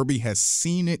modern. Kirby has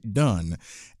seen it done,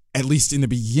 at least in the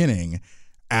beginning,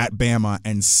 at Bama,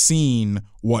 and seen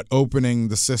what opening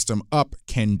the system up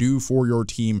can do for your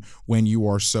team when you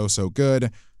are so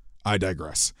good. I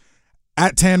digress.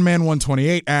 At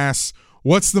Tanman128 asks,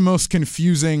 what's the most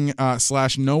confusing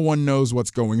 / no one knows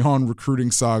what's going on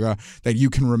recruiting saga that you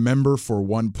can remember for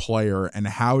one player, and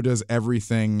how does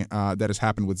everything that has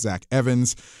happened with Zach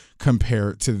Evans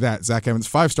compare to that? Zach Evans,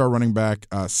 5-star running back,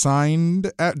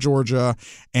 signed at Georgia,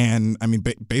 and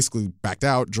basically backed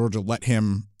out. Georgia let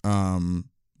him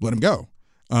go.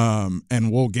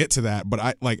 And we'll get to that. But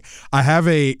I have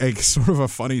a sort of a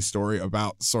funny story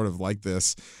about sort of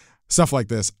this stuff like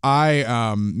this.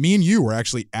 Me and you were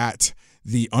actually at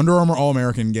the Under Armour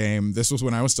All-American game. This was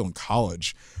when I was still in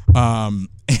college. And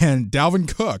Dalvin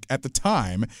Cook at the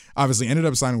time obviously ended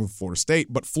up signing with Florida State,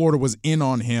 but Florida was in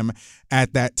on him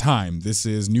at that time. This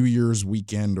is New Year's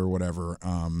weekend or whatever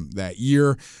that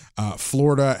year.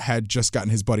 Florida had just gotten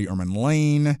his buddy Erman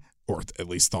Lane, or at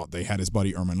least thought they had his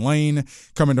buddy Erman Lane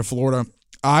coming to Florida.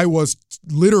 I was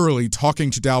literally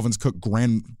talking to Dalvin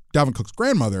Cook's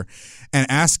grandmother and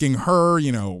asking her,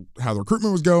 how the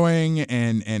recruitment was going,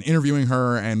 and interviewing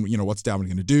her, and, what's Dalvin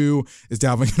going to do? Is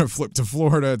Dalvin going to flip to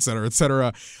Florida, et cetera, et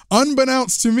cetera.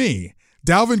 Unbeknownst to me,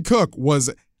 Dalvin Cook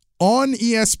was on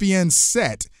ESPN's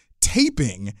set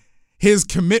taping his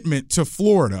commitment to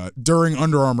Florida during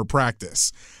Under Armour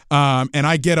practice. And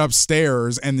I get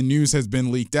upstairs and the news has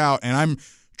been leaked out, and I'm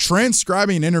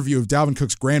transcribing an interview of Dalvin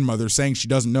Cook's grandmother saying she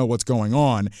doesn't know what's going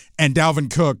on. And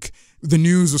Dalvin Cook, the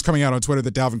news was coming out on Twitter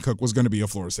that Dalvin Cook was going to be a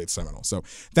Florida State Seminole. So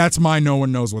that's my no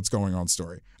one knows what's going on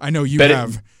story. I know you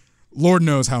have Lord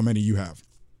knows how many you have.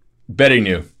 Betty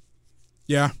knew.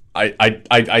 Yeah.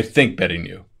 I think Betty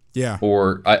knew. Yeah.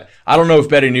 Or I don't know if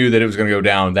Betty knew that it was going to go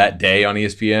down that day on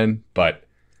ESPN, but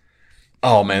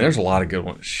oh man, there's a lot of good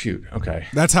ones. Shoot. Okay.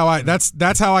 That's how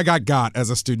I got as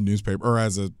a student newspaper or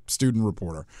as a student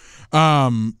reporter.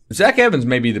 Zach Evans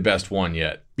may be the best one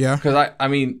yet. Yeah. Because I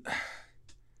mean,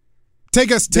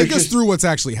 take us through what's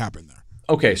actually happened there.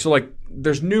 Okay, so like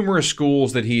there's numerous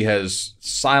schools that he has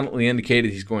silently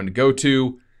indicated he's going to go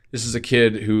to. This is a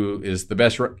kid who is the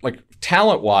best, like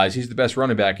talent-wise, he's the best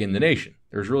running back in the nation.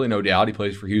 There's really no doubt. He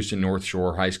plays for Houston North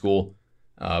Shore High School.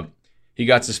 He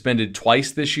got suspended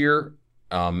twice this year.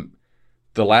 The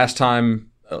last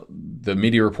time the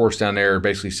media reports down there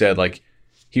basically said like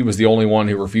he was the only one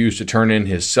who refused to turn in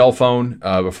his cell phone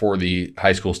before the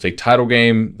high school state title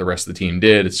game. The rest of the team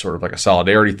did. It's sort of like a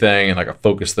solidarity thing and like a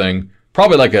focus thing.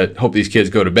 Probably like a hope these kids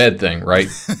go to bed thing, right?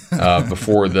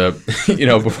 Before the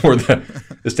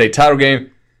state title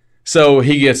game. So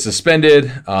he gets suspended,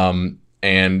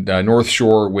 and North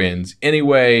Shore wins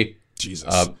anyway.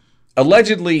 Jesus.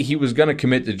 Allegedly, he was going to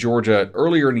commit to Georgia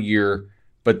earlier in the year,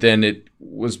 but then it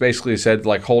was basically said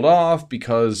like hold off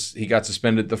because he got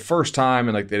suspended the first time,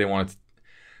 and like they didn't want to.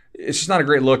 It's just not a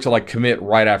great look to like commit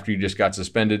right after you just got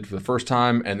suspended for the first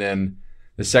time, and then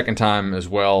the second time as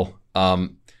well.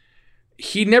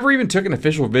 He never even took an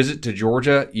official visit to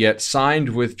Georgia, yet signed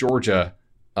with Georgia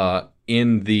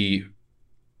in the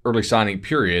early signing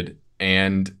period.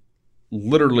 And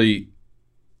literally,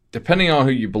 depending on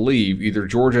who you believe, either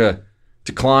Georgia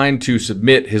declined to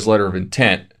submit his letter of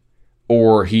intent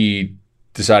or he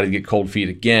decided to get cold feet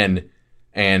again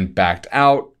and backed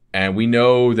out. And we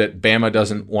know that Bama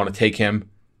doesn't want to take him,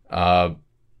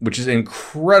 which is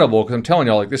incredible because I'm telling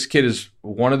y'all, like this kid is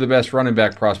one of the best running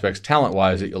back prospects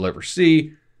talent-wise that you'll ever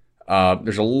see.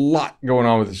 There's a lot going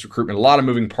on with this recruitment, a lot of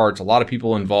moving parts, a lot of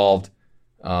people involved.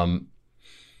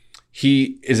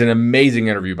 He is an amazing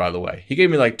interview, by the way. He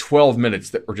gave me like 12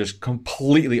 minutes that were just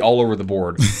completely all over the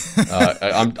board.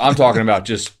 I'm talking about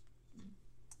just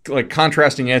like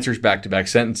contrasting answers, back-to-back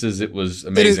sentences. It was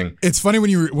amazing. It's funny when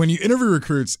you interview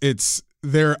recruits, it's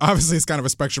kind of a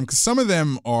spectrum because some of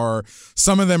them are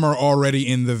already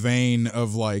in the vein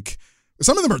of like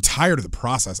some of them are tired of the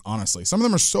process, honestly. Some of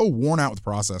them are so worn out with the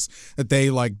process that they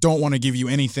like don't want to give you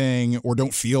anything or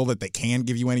don't feel that they can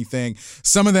give you anything.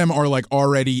 Some of them are like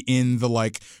already in the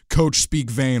like coach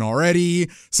speak vein already.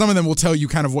 Some of them will tell you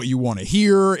kind of what you want to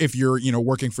hear if you're,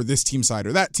 working for this team site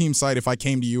or that team site. If I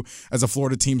came to you as a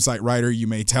Florida team site writer, you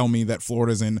may tell me that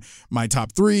Florida's in my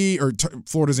top 3 or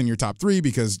Florida's in your top 3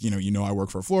 because, I work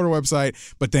for a Florida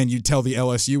website, but then you tell the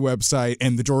LSU website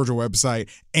and the Georgia website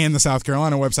and the South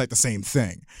Carolina website the same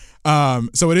thing.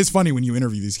 So it is funny when you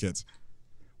interview these kids.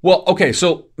 Well, okay,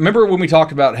 so remember when we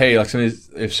talked about, hey, like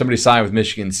if somebody signed with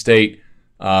Michigan State,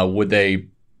 would they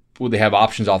have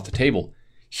options off the table?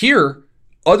 Here,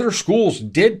 other schools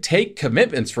did take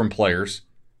commitments from players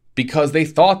because they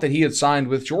thought that he had signed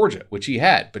with Georgia, which he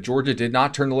had, but Georgia did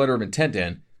not turn the letter of intent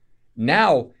in.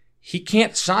 Now, he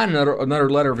can't sign another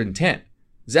letter of intent.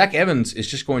 Zach Evans is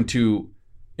just going to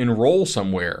enroll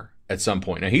somewhere at some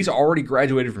point. Now, he's already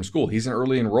graduated from school. He's an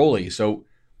early enrollee. So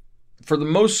for the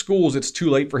most schools, it's too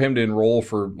late for him to enroll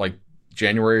for like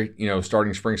January,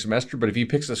 starting spring semester. But if he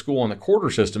picks a school on the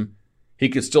quarter system, he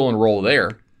could still enroll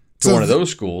there to one of those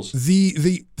schools.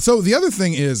 So the other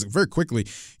thing is, very quickly,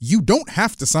 you don't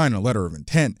have to sign a letter of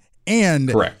intent. And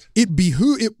correct. It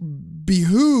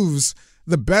behooves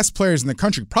the best players in the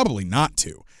country probably not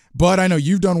to. But I know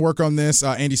you've done work on this.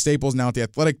 Andy Staples, now at The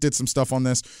Athletic, did some stuff on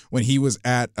this when he was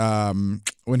at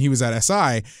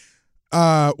SI.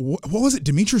 What was it?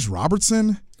 Demetrius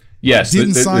Robertson? Yes,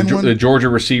 didn't sign one? The Georgia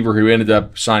receiver who ended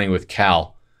up signing with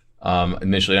Cal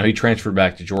initially. Now, he transferred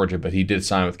back to Georgia, but he did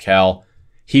sign with Cal.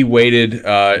 He waited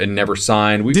and never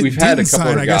signed. We've had a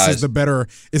couple of guys. I guess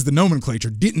is the nomenclature.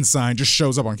 Didn't sign, just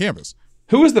shows up on campus.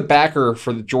 Who was the backer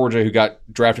for the Georgia who got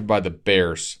drafted by the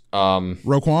Bears?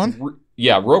 Roquan?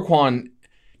 Yeah, Roquan.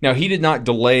 Now, he did not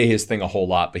delay his thing a whole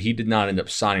lot, but he did not end up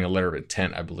signing a letter of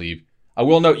intent, I believe. I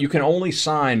will note you can only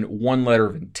sign one letter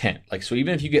of intent. So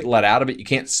even if you get let out of it, you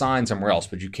can't sign somewhere else,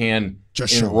 but you can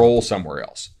just enroll somewhere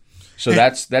else. So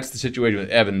that's the situation with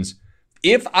Evans.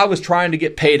 If I was trying to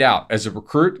get paid out as a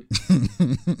recruit,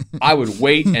 I would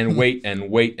wait and wait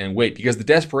and wait and wait because the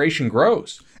desperation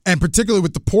grows. And particularly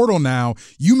with the portal now,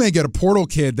 you may get a portal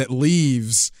kid that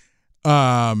leaves,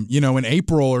 in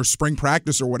April or spring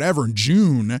practice or whatever in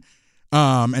June,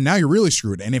 And now you're really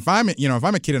screwed. And if I'm a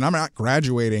kid and I'm not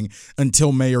graduating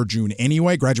until May or June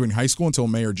anyway, graduating high school until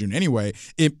May or June anyway,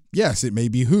 it may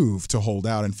behoove to hold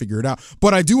out and figure it out.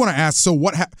 But I do want to ask,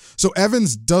 so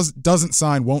Evans doesn't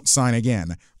sign, won't sign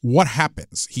again. What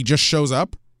happens? He just shows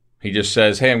up? He just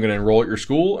says, "Hey, I'm going to enroll at your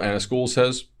school," and the school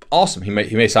says, "Awesome." He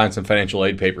may sign some financial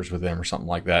aid papers with them or something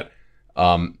like that.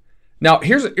 Now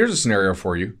here's a scenario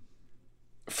for you.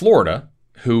 Florida,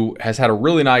 who has had a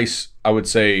really nice, I would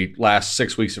say, last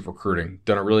 6 weeks of recruiting,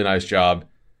 done a really nice job.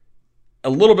 A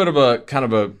little bit of a kind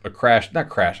of a crash, not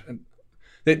crash.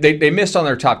 They missed on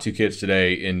their top 2 kids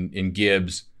today in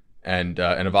Gibbs and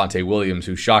Avante Williams,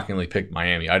 who shockingly picked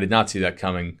Miami. I did not see that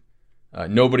coming.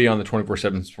 Nobody on the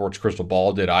 24/7 Sports crystal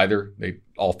ball did either.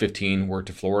 All 15 were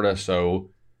to Florida, so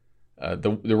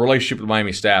the relationship with the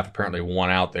Miami staff apparently won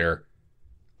out there.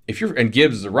 And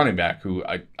Gibbs is a running back who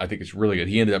I think is really good.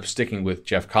 He ended up sticking with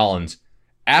Jeff Collins.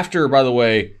 After, by the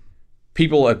way,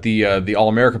 people at the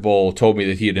All-America Bowl told me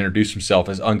that he had introduced himself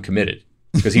as uncommitted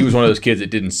because he was one of those kids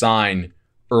that didn't sign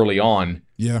early on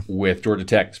with Georgia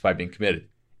Tech despite being committed.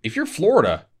 If you're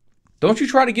Florida, don't you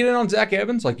try to get in on Zach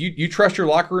Evans? Like you trust your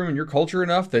locker room and your culture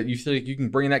enough that you feel like you can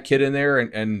bring that kid in there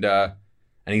and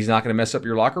he's not going to mess up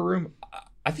your locker room?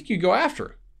 I think you go after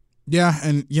him. Yeah,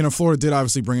 and Florida did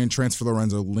obviously bring in transfer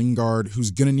Lorenzo Lingard,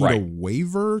 who's going to need a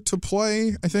waiver to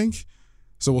play, I think.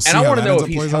 So we'll see. And I want to know if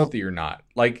he's healthy or not.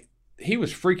 Like, he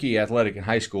was freaky athletic in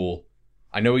high school.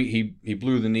 I know he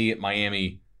blew the knee at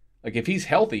Miami. Like, if he's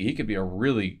healthy, he could be a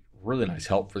really, really nice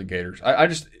help for the Gators.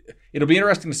 It'll be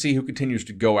interesting to see who continues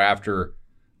to go after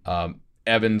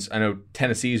Evans. I know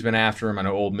Tennessee's been after him. I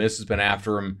know Ole Miss has been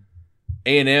after him.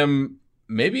 A&M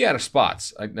maybe out of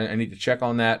spots. I need to check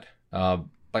on that.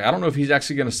 I don't know if he's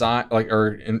actually going to sign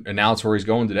or announce where he's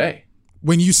going today.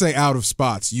 When you say out of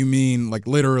spots, you mean like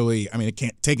literally, it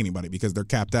can't take anybody because they're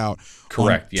capped out.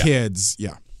 Correct. Yeah. Kids.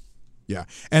 Yeah. Yeah.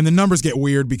 And the numbers get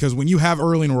weird because when you have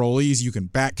early enrollees, you can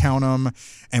back count them.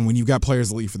 And when you've got players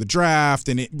that leave for the draft,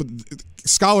 and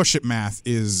scholarship math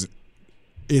is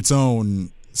its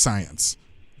own science,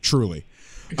 truly.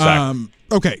 Exactly.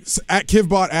 Okay. So at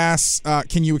Kivbot asks,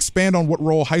 can you expand on what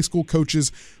role high school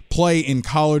coaches play in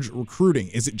college recruiting?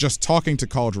 Is it just talking to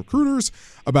college recruiters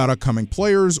about upcoming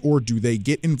players, or do they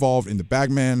get involved in the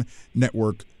Bagman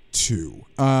network too?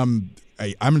 I'm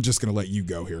just going to let you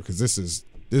go here because this is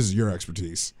your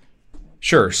expertise.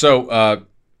 Sure. So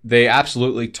they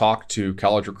absolutely talk to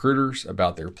college recruiters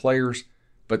about their players,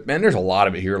 but man, there's a lot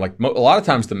of it here. Like a lot of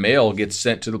times the mail gets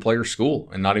sent to the player's school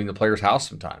and not even the player's house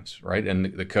sometimes, right? And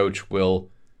the coach will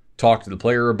talk to the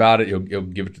player about it. He'll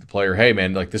give it to the player. Hey,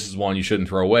 man, like this is one you shouldn't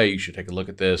throw away. You should take a look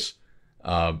at this.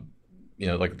 Like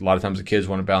a lot of times the kids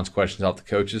want to bounce questions off the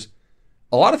coaches.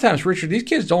 A lot of times, Richard, these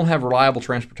kids don't have reliable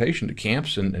transportation to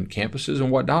camps and campuses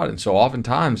and whatnot. And so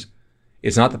oftentimes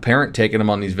it's not the parent taking them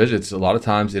on these visits. A lot of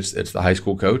times it's the high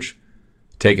school coach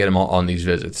taking them on these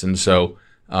visits. And so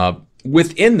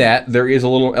within that, there is a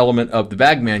little element of the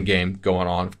Bagman game going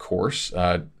on, of course.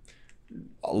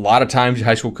 A lot of times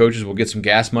high school coaches will get some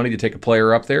gas money to take a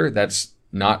player up there. That's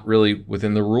not really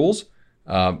within the rules,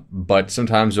 but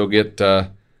sometimes they'll get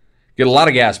a lot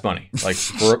of gas money, like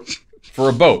for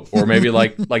a boat, or maybe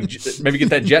like maybe get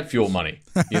that jet fuel money,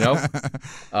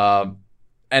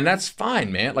 and that's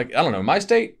fine, man. Like I don't know, my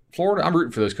state, Florida, I'm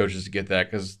rooting for those coaches to get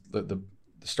that because the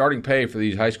starting pay for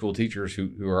these high school teachers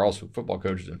who are also football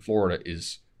coaches in Florida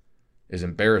is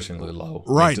embarrassingly low,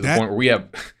 right? To the point where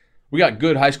we got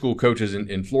good high school coaches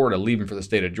in Florida leaving for the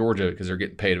state of Georgia because they're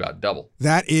getting paid about double.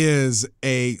 That is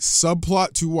a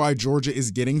subplot to why Georgia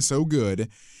is getting so good.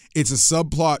 It's a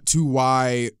subplot to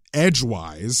why,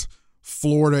 edgewise,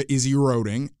 Florida is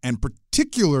eroding. And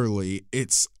particularly,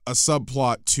 it's a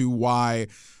subplot to why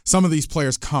some of these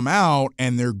players come out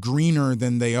and they're greener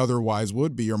than they otherwise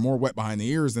would be, or more wet behind the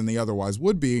ears than they otherwise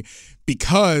would be.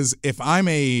 Because if I'm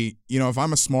a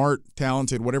smart,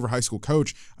 talented, whatever high school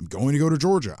coach, I'm going to go to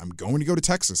Georgia. I'm going to go to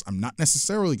Texas. I'm not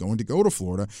necessarily going to go to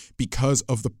Florida because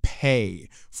of the pay.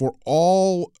 For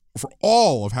all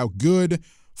of how good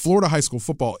Florida high school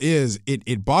football is,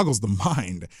 it boggles the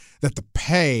mind that the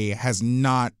pay has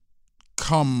not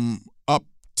come up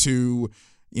to,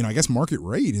 I guess market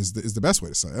rate is the best way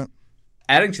to say it.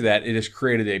 Adding to that, it has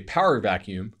created a power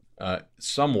vacuum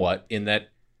somewhat in that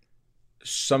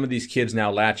some of these kids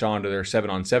now latch on to their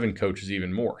 7-on-7 coaches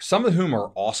even more, some of whom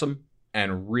are awesome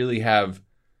and really have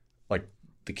like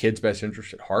the kid's best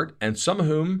interest at heart, and some of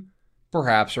whom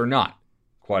perhaps are not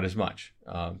quite as much.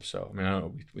 I don't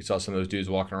know. We saw some of those dudes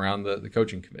walking around the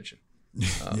coaching convention,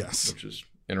 yes, which is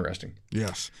interesting.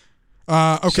 Yes.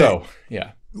 Okay. So,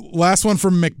 yeah. Last one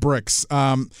from Mick Bricks.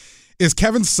 Is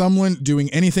Kevin Sumlin doing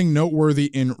anything noteworthy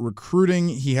in recruiting?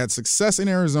 He had success in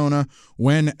Arizona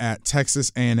when at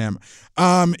Texas A&M.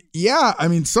 Yeah, I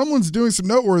mean, Sumlin's doing some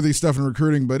noteworthy stuff in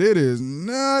recruiting, but it is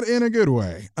not in a good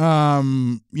way.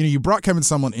 You brought Kevin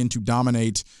Sumlin in to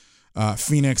dominate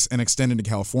Phoenix and extend into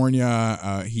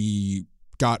California. He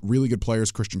got really good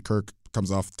players. Christian Kirk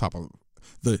comes off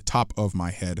the top of my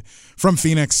head from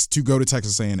Phoenix to go to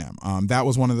Texas A&M. That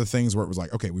was one of the things where it was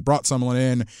like, okay, we brought someone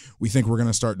in. We think we're going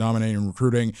to start dominating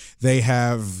recruiting. They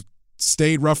have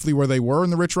stayed roughly where they were in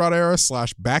the Rich Rod era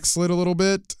 / backslid a little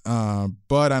bit.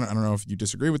 But I don't know if you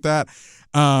disagree with that.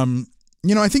 I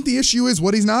think the issue is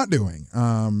what he's not doing.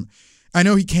 I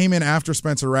know he came in after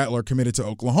Spencer Rattler committed to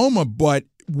Oklahoma, but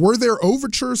were there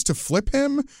overtures to flip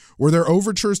him? Were there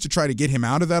overtures to try to get him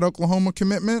out of that Oklahoma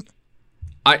commitment?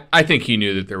 I think he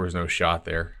knew that there was no shot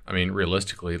there. I mean,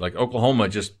 realistically, like Oklahoma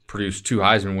just produced 2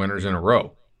 Heisman winners in a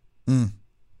row, and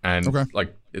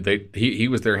he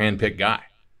was their handpicked guy.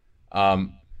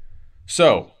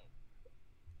 So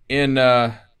in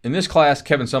this class,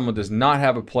 Kevin Sumlin does not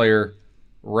have a player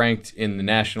ranked in the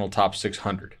national top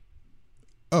 600.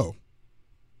 Oh,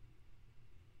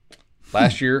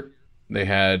 last year they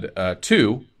had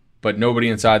 2, but nobody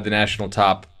inside the national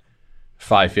top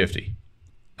 550.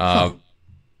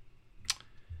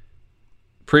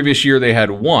 Previous year they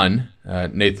had 1,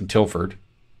 Nathan Tilford,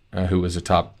 who was a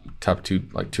top 2,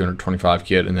 like 225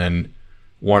 kid, and then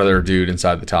one other dude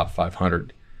inside the top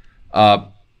 500.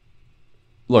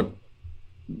 Look,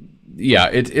 yeah,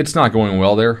 it's not going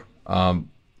well there.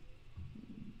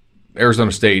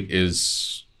 Arizona State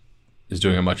is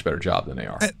doing a much better job than they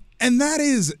are. And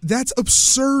that's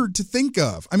absurd to think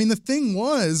of. I mean, the thing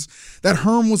was that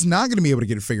Herm was not going to be able to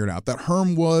get it figured out, that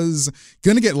Herm was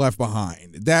going to get left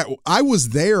behind, that I was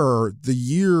there the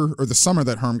year or the summer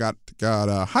that Herm got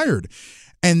hired.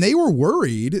 And they were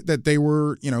worried that they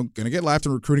were, going to get lapped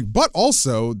in recruiting, but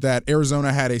also that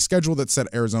Arizona had a schedule that set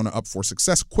Arizona up for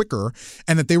success quicker,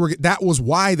 and that was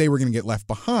why they were going to get left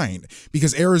behind,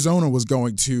 because Arizona was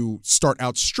going to start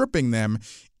outstripping them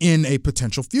in a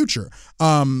potential future.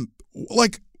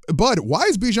 Bud, why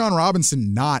is Bijan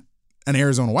Robinson not an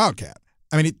Arizona Wildcat?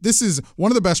 I mean, this is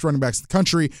one of the best running backs in the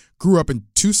country, grew up in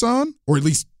Tucson, or at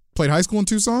least played high school in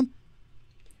Tucson.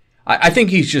 I think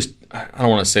he's just, I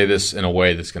don't want to say this in a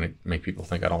way that's going to make people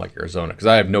think I don't like Arizona, because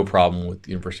I have no problem with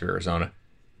the University of Arizona.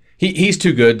 He's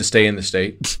too good to stay in the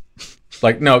state.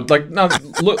 Look at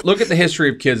the history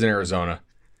of kids in Arizona.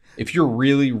 If you're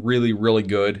really, really, really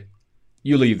good,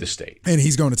 you leave the state. And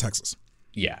he's going to Texas.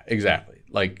 Yeah, exactly.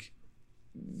 Like,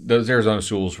 those Arizona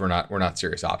schools were not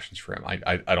serious options for him.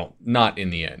 I don't, not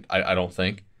in the end. I don't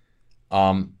think.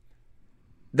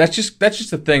 That's just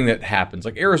the thing that happens.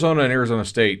 Like Arizona and Arizona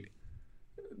State,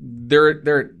 they're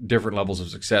at different levels of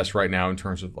success right now in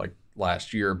terms of like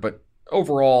last year, but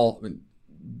overall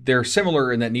they're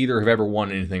similar in that neither have ever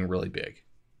won anything really big.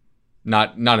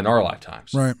 Not in our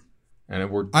lifetimes. Right. And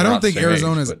I don't think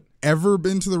Arizona's ever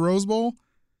been to the Rose Bowl.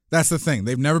 That's the thing.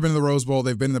 They've never been to the Rose Bowl.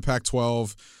 They've been in the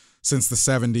Pac-12 since the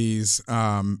 70s.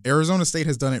 Arizona State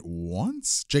has done it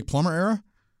once. Jake Plummer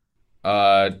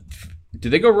era. Did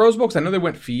they go Rose Bowl? Because I know they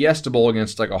went Fiesta Bowl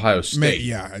against like Ohio State.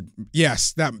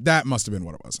 Yes, that must have been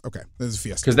what it was. Okay, this is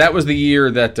Fiesta. Because that was the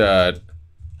year that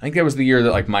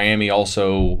like Miami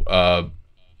also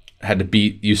had to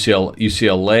beat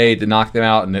UCLA to knock them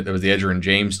out, and it was the Edgerrin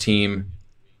James team.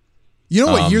 You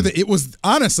know what year that it was?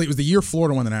 Honestly, it was the year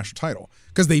Florida won the national title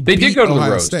because they did go to Ohio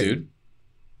the Rose, State. Dude.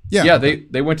 Yeah,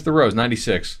 they went to the Rose,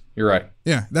 96. You're right.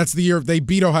 Yeah, that's the year they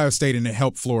beat Ohio State, and it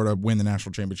helped Florida win the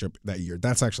national championship that year.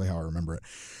 That's actually how I remember it.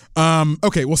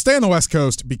 Okay, we'll stay on the West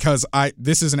Coast because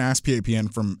this is an Ask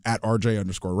PAPN from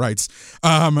 @RJ_writes.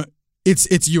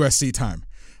 It's USC time.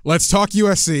 Let's talk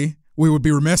USC. We would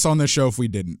be remiss on this show if we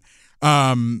didn't.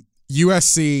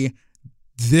 USC,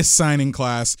 this signing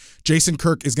class, Jason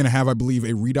Kirk is going to have, I believe,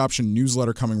 a read option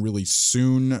newsletter coming really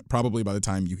soon, probably by the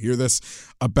time you hear this,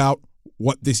 about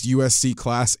what this USC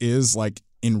class is like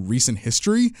in recent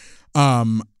history.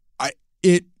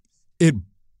 It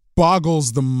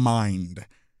boggles the mind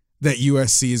that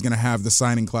USC is going to have the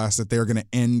signing class that they're going to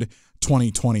end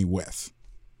 2020 with.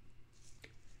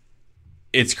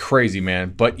 It's crazy,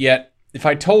 man. But yet, if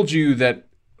I told you that,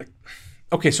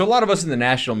 okay, so a lot of us in the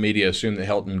national media assumed that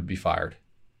Helton would be fired,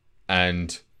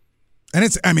 and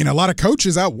it's, I mean, a lot of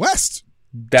coaches out west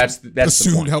that's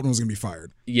assumed Helton was going to be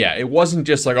fired. Yeah, it wasn't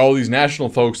just like, oh, these national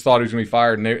folks thought he was going to be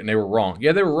fired, and they were wrong.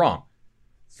 Yeah, they were wrong.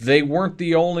 They weren't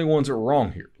the only ones that were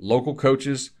wrong here. Local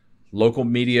coaches, local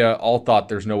media all thought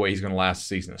there's no way he's going to last the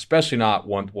season, especially not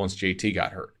once JT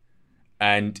got hurt.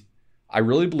 And I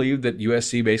really believe that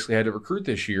USC basically had to recruit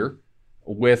this year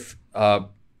with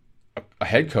a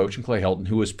head coach in Clay Helton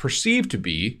who was perceived to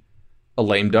be a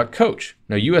lame duck coach.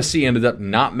 Now, USC ended up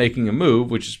not making a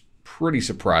move, which is pretty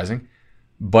surprising.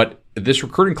 But this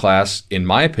recruiting class, in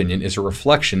my opinion, is a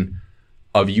reflection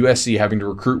of USC having to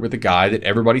recruit with a guy that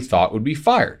everybody thought would be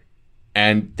fired.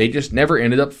 And they just never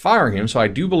ended up firing him. So I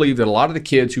do believe that a lot of the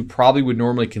kids who probably would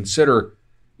normally consider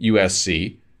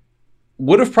USC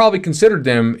would have probably considered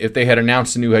them if they had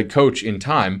announced a new head coach in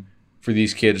time for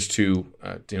these kids to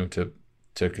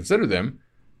consider them.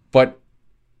 But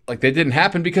like, that didn't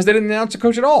happen because they didn't announce a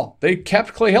coach at all. They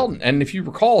kept Clay Helton. And if you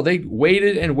recall, they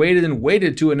waited and waited and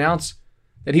waited to announce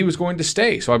that he was going to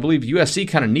stay. So I believe USC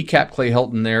kind of kneecapped Clay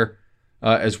Helton there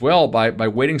as well by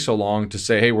waiting so long to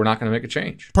say, hey, we're not going to make a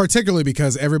change. Particularly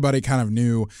because everybody kind of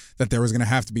knew that there was going to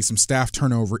have to be some staff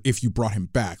turnover if you brought him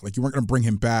back. Like, you weren't going to bring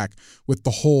him back with the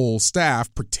whole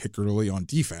staff, particularly on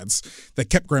defense,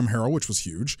 that kept Graham Harrell, which was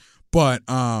huge. But,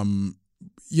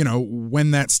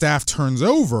 when that staff turns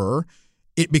over,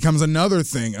 it becomes another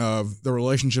thing of the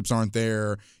relationships aren't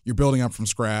there. You're building up from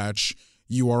scratch.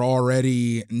 You are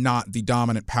already not the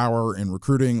dominant power in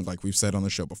recruiting. Like we've said on the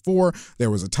show before, there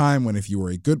was a time when if you were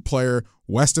a good player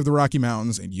west of the Rocky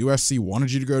Mountains and USC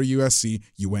wanted you to go to USC,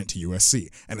 you went to USC.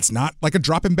 And it's not like a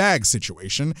drop in bag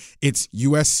situation. It's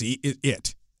USC,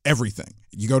 everything.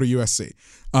 You go to USC.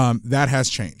 That has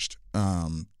changed.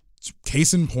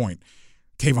 Case in point,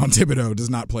 Kayvon Thibodeau does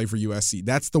not play for USC.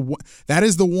 That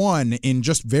is the one in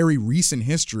just very recent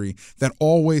history that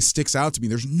always sticks out to me.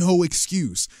 There's no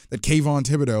excuse that Kayvon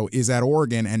Thibodeau is at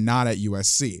Oregon and not at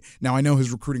USC. Now, I know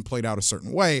his recruiting played out a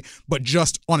certain way, but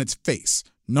just on its face,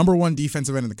 number one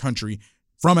defensive end in the country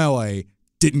from LA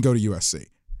didn't go to USC.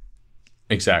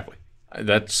 Exactly.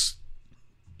 That's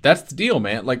the deal,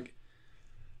 man. Like,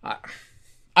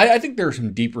 I think there are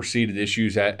some deeper seated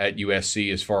issues at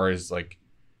USC as far as, like,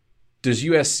 does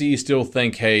USC still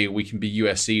think, hey, we can be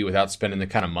USC without spending the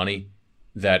kind of money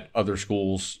that other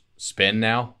schools spend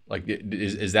now? Like,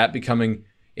 is that becoming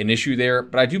an issue there?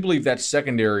 But I do believe that's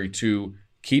secondary to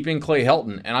keeping Clay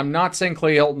Helton. And I'm not saying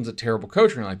Clay Helton's a terrible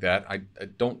coach or anything like that. I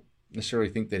don't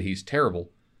necessarily think that he's terrible.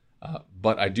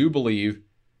 But I do believe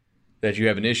that you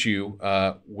have an issue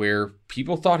where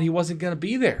people thought he wasn't going to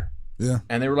be there. Yeah.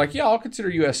 And they were like, yeah, I'll consider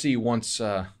USC once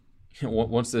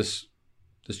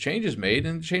this change is made,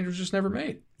 and the change was just never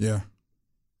made. Yeah.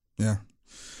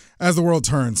 As the world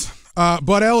turns.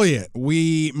 Bud Elliott,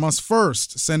 we must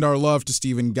first send our love to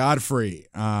Stephen Godfrey.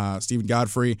 Stephen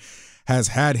Godfrey has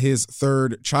had his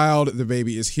third child. The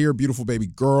baby is here, beautiful baby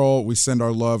girl. We send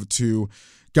our love to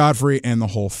Godfrey and the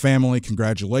whole family.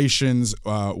 Congratulations.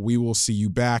 We will see you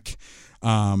back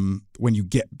when you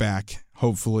get back,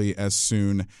 hopefully as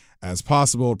soon as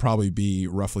possible. It'll probably be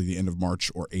roughly the end of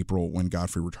March or April when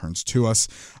Godfrey returns to us.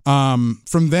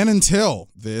 From then until,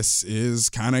 this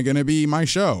is kind of going to be my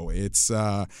show. It's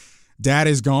Dad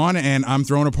is gone and I'm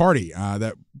throwing a party.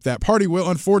 That party will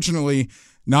unfortunately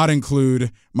not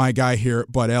include my guy here,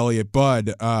 Bud Elliott.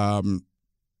 Bud,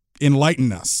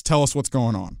 enlighten us. Tell us what's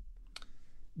going on.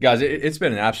 Guys, it's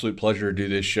been an absolute pleasure to do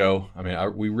this show. I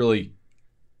mean,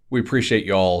 we appreciate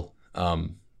y'all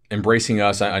embracing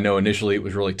us. I know initially it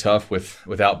was really tough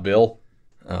without Bill.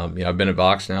 I've been at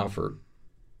Vox now for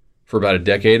about a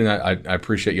decade, and I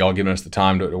appreciate y'all giving us the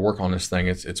time to work on this thing.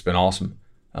 It's been awesome.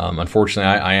 Unfortunately,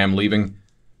 I am leaving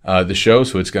the show,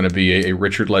 so it's going to be a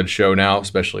Richard-led show now,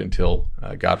 especially until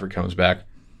Godfrey comes back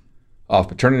off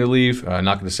paternity leave. Not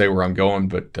going to say where I'm going,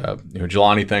 but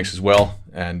Jelani, thanks as well.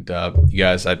 And you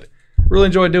guys, I really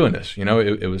enjoyed doing this.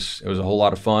 It was a whole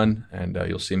lot of fun, and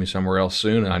you'll see me somewhere else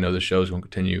soon. And I know the show is going to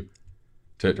continue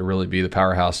to really be the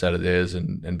powerhouse that it is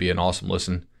and be an awesome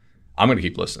listen. I'm going to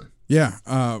keep listening. Yeah,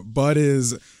 Bud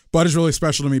is really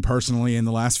special to me personally. In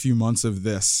the last few months of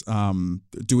this,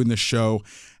 doing this show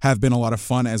have been a lot of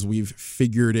fun as we've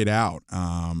figured it out.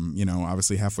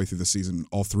 Obviously halfway through the season,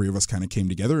 all three of us kind of came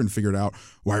together and figured out,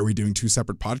 why are we doing two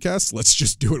separate podcasts? Let's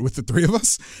just do it with the three of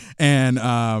us. And,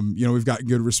 we've gotten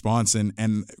good response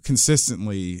and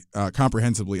consistently,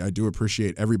 comprehensively, I do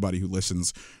appreciate everybody who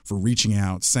listens for reaching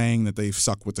out, saying that they've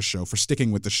stuck with the show, for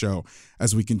sticking with the show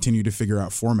as we continue to figure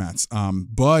out formats.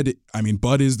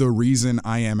 Bud is the reason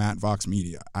I am at Vox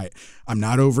Media. I'm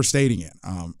not overstating it.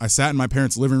 I sat in my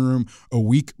parents' living room a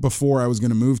week before I was going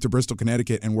to move to Bristol,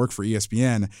 Connecticut and work for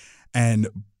ESPN, and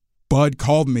Bud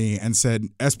called me and said,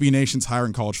 SB Nation's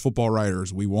hiring college football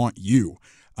writers. We want you.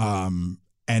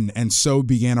 And so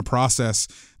began a process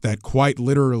that quite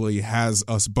literally has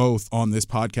us both on this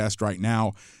podcast right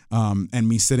now. and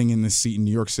me sitting in this seat in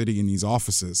New York City in these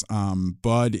offices.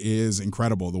 Bud is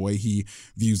incredible. The way he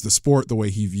views the sport, the way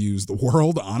he views the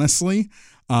world, honestly,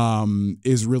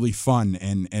 is really fun.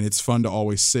 And it's fun to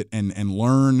always sit and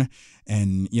learn.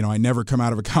 And, I never come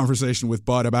out of a conversation with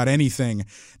Bud about anything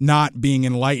not being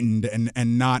enlightened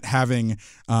and not having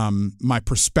my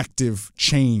perspective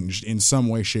changed in some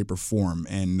way, shape, or form.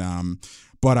 And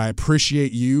but I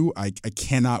appreciate you. I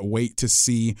cannot wait to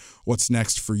see what's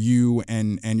next for you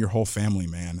and your whole family,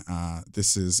 man.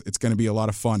 It's going to be a lot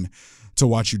of fun to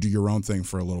watch you do your own thing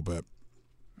for a little bit.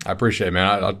 I appreciate it,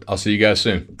 man. I'll see you guys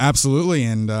soon. Absolutely,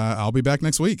 and I'll be back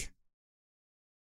next week.